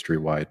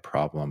industry-wide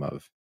problem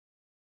of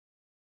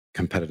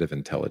competitive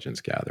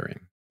intelligence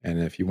gathering. And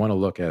if you want to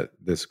look at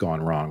this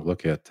gone wrong,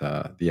 look at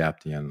the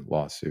Aptian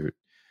lawsuit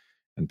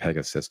and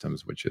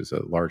Pegasystems, which is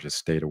a largest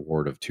state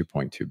award of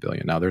 $2.2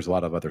 billion. Now, there's a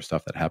lot of other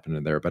stuff that happened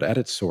in there, but at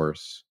its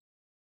source,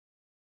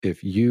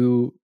 if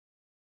you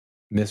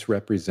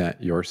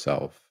misrepresent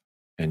yourself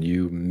and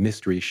you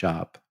mystery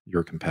shop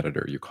your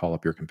competitor, you call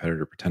up your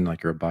competitor, pretend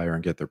like you're a buyer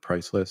and get their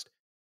price list,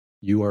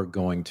 you are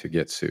going to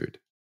get sued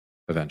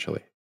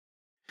eventually.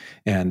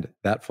 And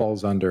that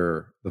falls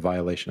under the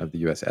violation of the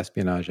U.S.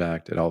 Espionage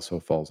Act. It also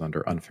falls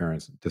under unfair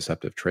and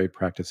deceptive trade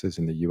practices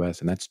in the U.S.,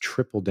 and that's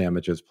triple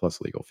damages plus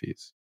legal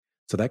fees.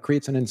 So that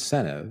creates an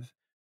incentive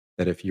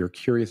that if you're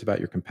curious about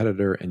your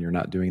competitor and you're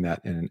not doing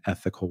that in an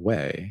ethical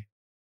way,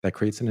 that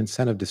creates an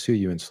incentive to sue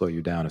you and slow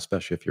you down,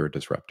 especially if you're a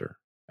disruptor.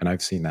 And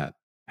I've seen that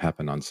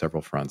happen on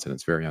several fronts, and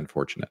it's very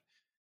unfortunate.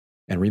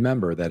 And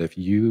remember that if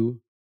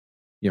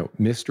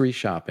mystery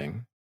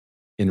shopping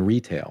in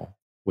retail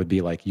would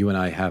be like you and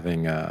I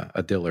having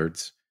a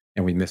Dillard's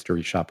and we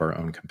mystery shop our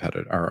own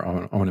competitor,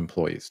 our own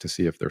employees to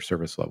see if their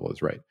service level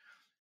is right.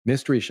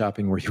 Mystery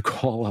shopping where you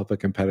call up a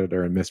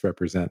competitor and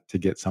misrepresent to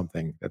get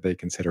something that they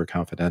consider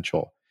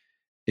confidential.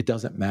 It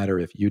doesn't matter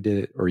if you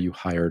did it or you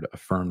hired a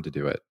firm to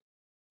do it.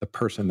 The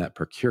person that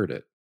procured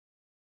it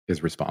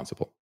is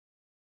responsible,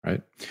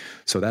 right?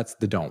 So that's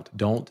the don't.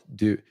 Don't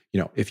do,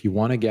 if you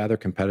want to gather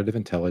competitive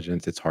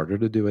intelligence, it's harder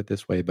to do it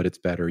this way, but it's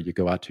better. You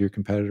go out to your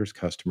competitors'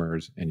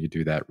 customers and you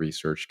do that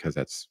research because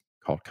that's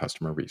called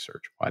customer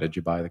research. Why did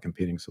you buy the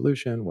competing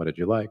solution? What did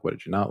you like? What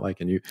did you not like?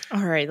 And you.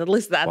 All right, at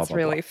least that's blah, blah,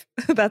 relief.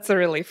 Blah. That's a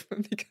relief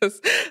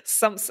because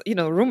some,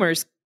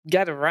 rumors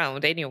get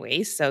around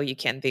anyway, so you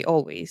can't be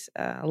always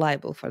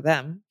liable for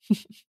them.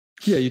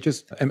 Yeah, you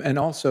just, and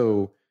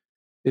also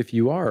if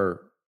you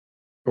are,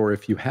 or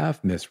if you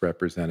have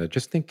misrepresented,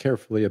 just think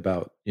carefully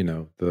about,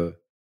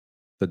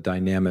 the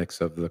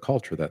dynamics of the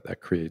culture that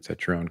creates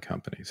at your own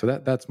company. So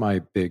that's my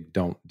big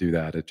don't do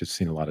that. I've just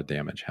seen a lot of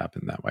damage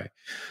happen that way.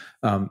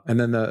 And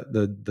then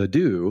the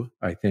do,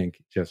 I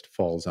think, just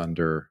falls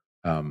under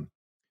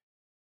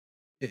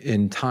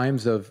in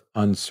times of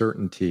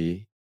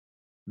uncertainty,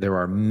 there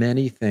are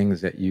many things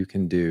that you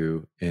can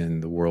do in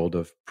the world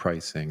of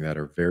pricing that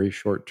are very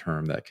short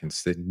term that can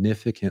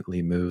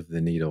significantly move the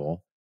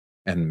needle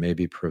and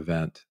maybe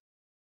prevent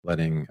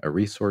letting a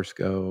resource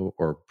go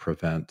or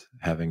prevent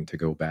having to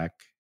go back,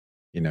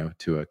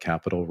 to a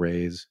capital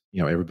raise.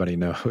 Everybody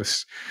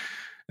knows,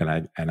 and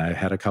I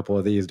had a couple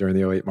of these during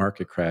the 2008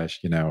 market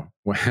crash.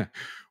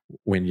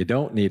 When you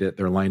don't need it,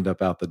 they're lined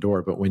up out the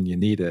door. But when you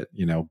need it,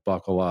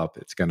 buckle up.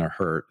 It's going to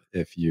hurt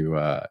if you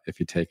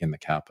take in the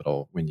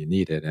capital when you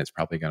need it, and it's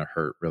probably going to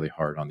hurt really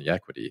hard on the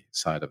equity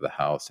side of the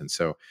house. And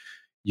so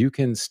you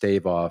can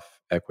stave off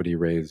equity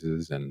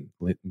raises and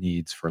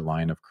needs for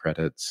line of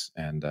credits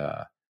and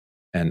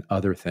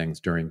other things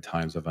during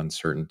times of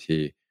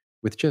uncertainty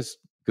with just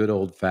good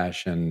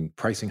old-fashioned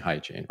pricing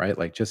hygiene, right?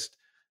 Like just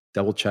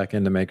double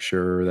checking to make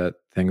sure that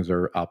things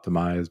are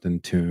optimized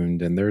and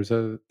tuned. And there's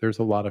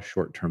a lot of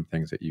short-term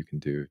things that you can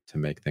do to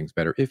make things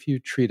better. If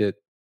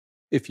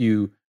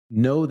you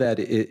know that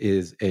it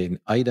is an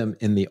item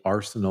in the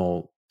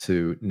arsenal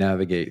to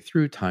navigate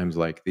through times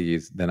like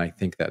these, then I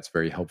think that's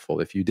very helpful.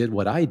 If you did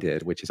what I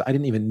did, which is I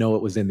didn't even know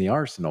it was in the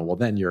arsenal, well,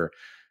 then you're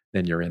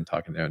in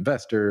talking to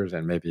investors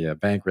and maybe a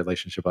bank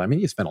relationship. I mean,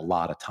 you spend a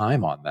lot of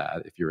time on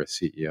that if you're a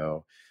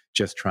CEO,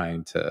 just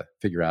trying to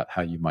figure out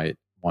how you might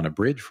want to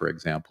bridge, for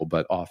example.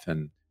 But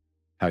often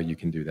how you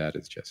can do that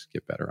is just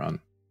get better on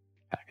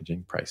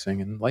packaging,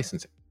 pricing, and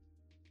licensing.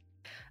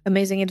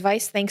 Amazing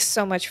advice. Thanks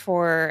so much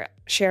for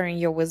sharing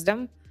your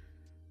wisdom.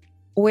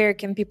 Where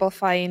can people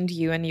find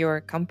you and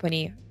your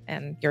company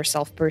and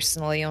yourself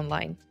personally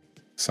online?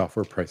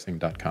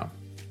 Softwarepricing.com.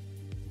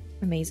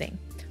 Amazing.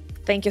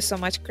 Thank you so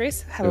much,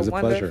 Chris. Have a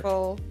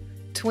wonderful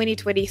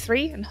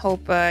 2023 and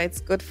hope it's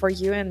good for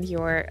you and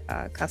your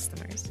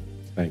customers.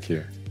 Thank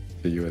you.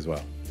 To you as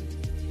well.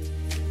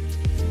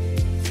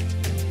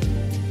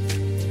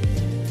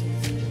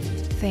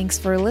 Thanks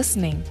for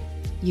listening.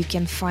 You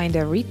can find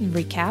a written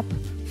recap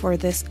for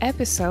this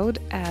episode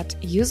at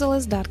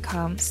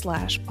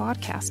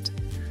userless.com/podcast.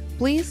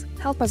 Please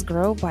help us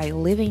grow by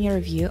leaving a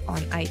review on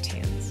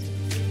iTunes.